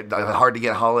 Hard to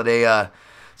get holiday.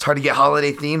 It's hard to get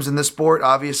holiday themes in this sport,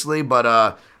 obviously,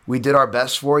 but we did our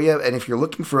best for you. And if you're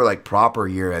looking for like proper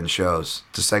year-end shows,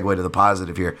 to segue to the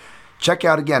positive here, check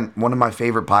out again one of my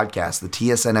favorite podcasts, the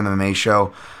TSN MMA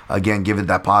Show. Again, give it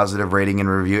that positive rating and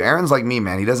review. Aaron's like me,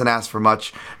 man. He doesn't ask for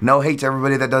much. No hate to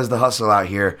everybody that does the hustle out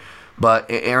here, but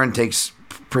Aaron takes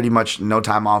pretty much no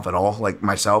time off at all, like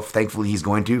myself. Thankfully, he's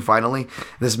going to finally,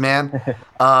 this man.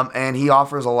 And he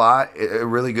offers a lot,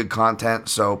 really good content.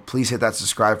 So please hit that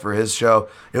subscribe for his show.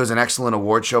 It was an excellent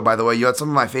award show, by the way. You had some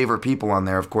of my favorite people on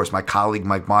there. Of course, my colleague,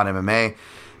 Mike Mott, MMA.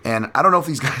 And I don't know if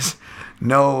these guys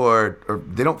know or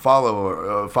they don't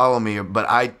follow me, but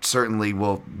I certainly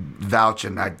will vouch,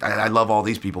 and I love all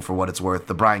these people for what it's worth.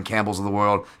 The Brian Campbells of the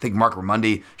world. I think Mark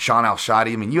Ramundi, Sean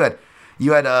Al-Shadi. I mean, you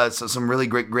had some really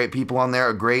great people on there,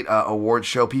 a great award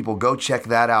show. People, go check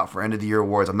that out for end of the year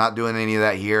awards. I'm not doing any of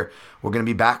that here. We're going to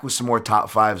be back with some more top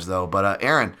fives, though. But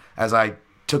Aaron, as I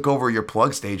took over your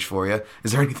plug stage for you,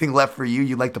 is there anything left for you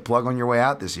you'd like to plug on your way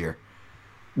out this year?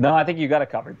 No, I think you got it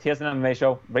covered. TSN MMA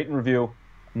Show, rate and review.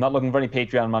 I'm not looking for any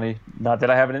Patreon money. Not that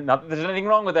there's anything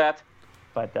wrong with that,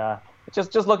 but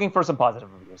just looking for some positive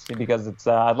reviews, because it's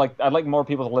I'd like more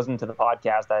people to listen to the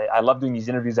podcast. I love doing these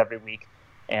interviews every week.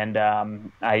 And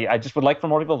I just would like for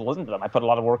more people to listen to them. I put a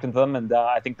lot of work into them, and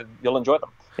I think that you'll enjoy them.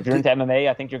 If you're into MMA,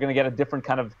 I think you're going to get a different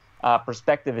kind of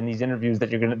perspective in these interviews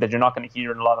that you're not going to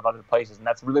hear in a lot of other places, and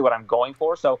that's really what I'm going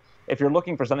for. So if you're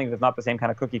looking for something that's not the same kind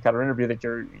of cookie cutter interview that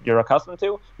you're accustomed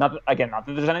to, not that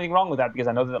there's anything wrong with that, because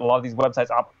I know that a lot of these websites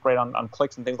operate on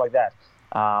clicks and things like that.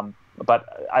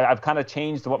 But I've kind of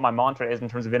changed what my mantra is in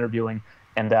terms of interviewing,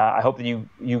 and I hope that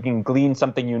you can glean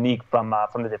something unique from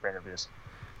the different interviews.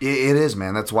 It is,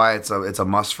 man. That's why it's a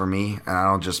must for me, and I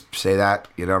don't just say that,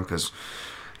 because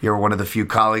you're one of the few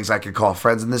colleagues I could call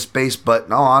friends in this space. But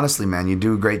no, honestly, man, you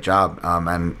do a great job.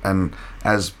 And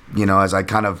as as I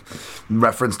kind of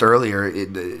referenced earlier,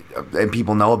 and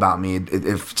people know about me,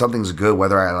 if something's good,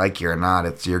 whether I like you or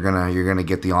not, you're gonna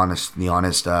get the honest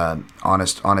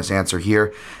answer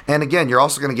here. And again, you're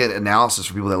also gonna get analysis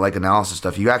for people that like analysis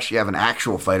stuff. You actually have an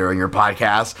actual fighter on your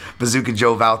podcast, Bazooka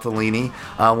Joe Valtellini,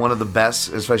 one of the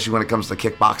best, especially when it comes to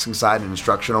kickboxing side and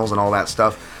instructionals and all that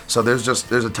stuff. So there's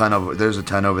a ton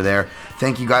over there.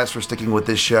 Thank you guys for sticking with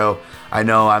this show. I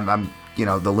know I'm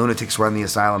the lunatics run the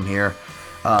asylum here.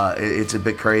 It's a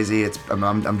bit crazy.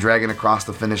 I'm dragging across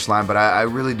the finish line, but I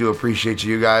really do appreciate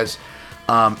you guys.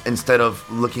 Instead of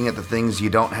looking at the things you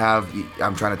don't have,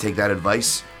 I'm trying to take that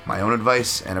advice, my own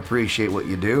advice, and appreciate what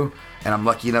you do. And I'm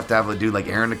lucky enough to have a dude like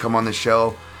Aaron to come on the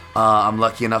show. I'm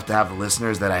lucky enough to have the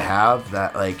listeners that I have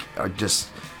that are just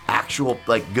actual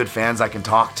good fans I can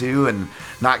talk to and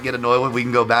not get annoyed with. We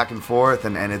can go back and forth,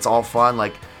 and it's all fun.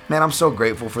 Man, I'm so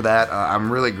grateful for that.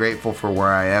 I'm really grateful for where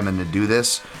I am and to do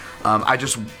this.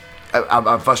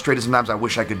 I'm frustrated sometimes. I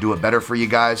wish I could do it better for you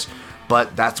guys,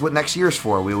 but that's what next year's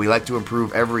for. We like to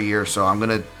improve every year, so I'm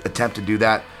going to attempt to do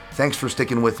that. Thanks for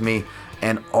sticking with me,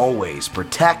 and always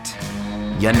protect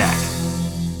your neck.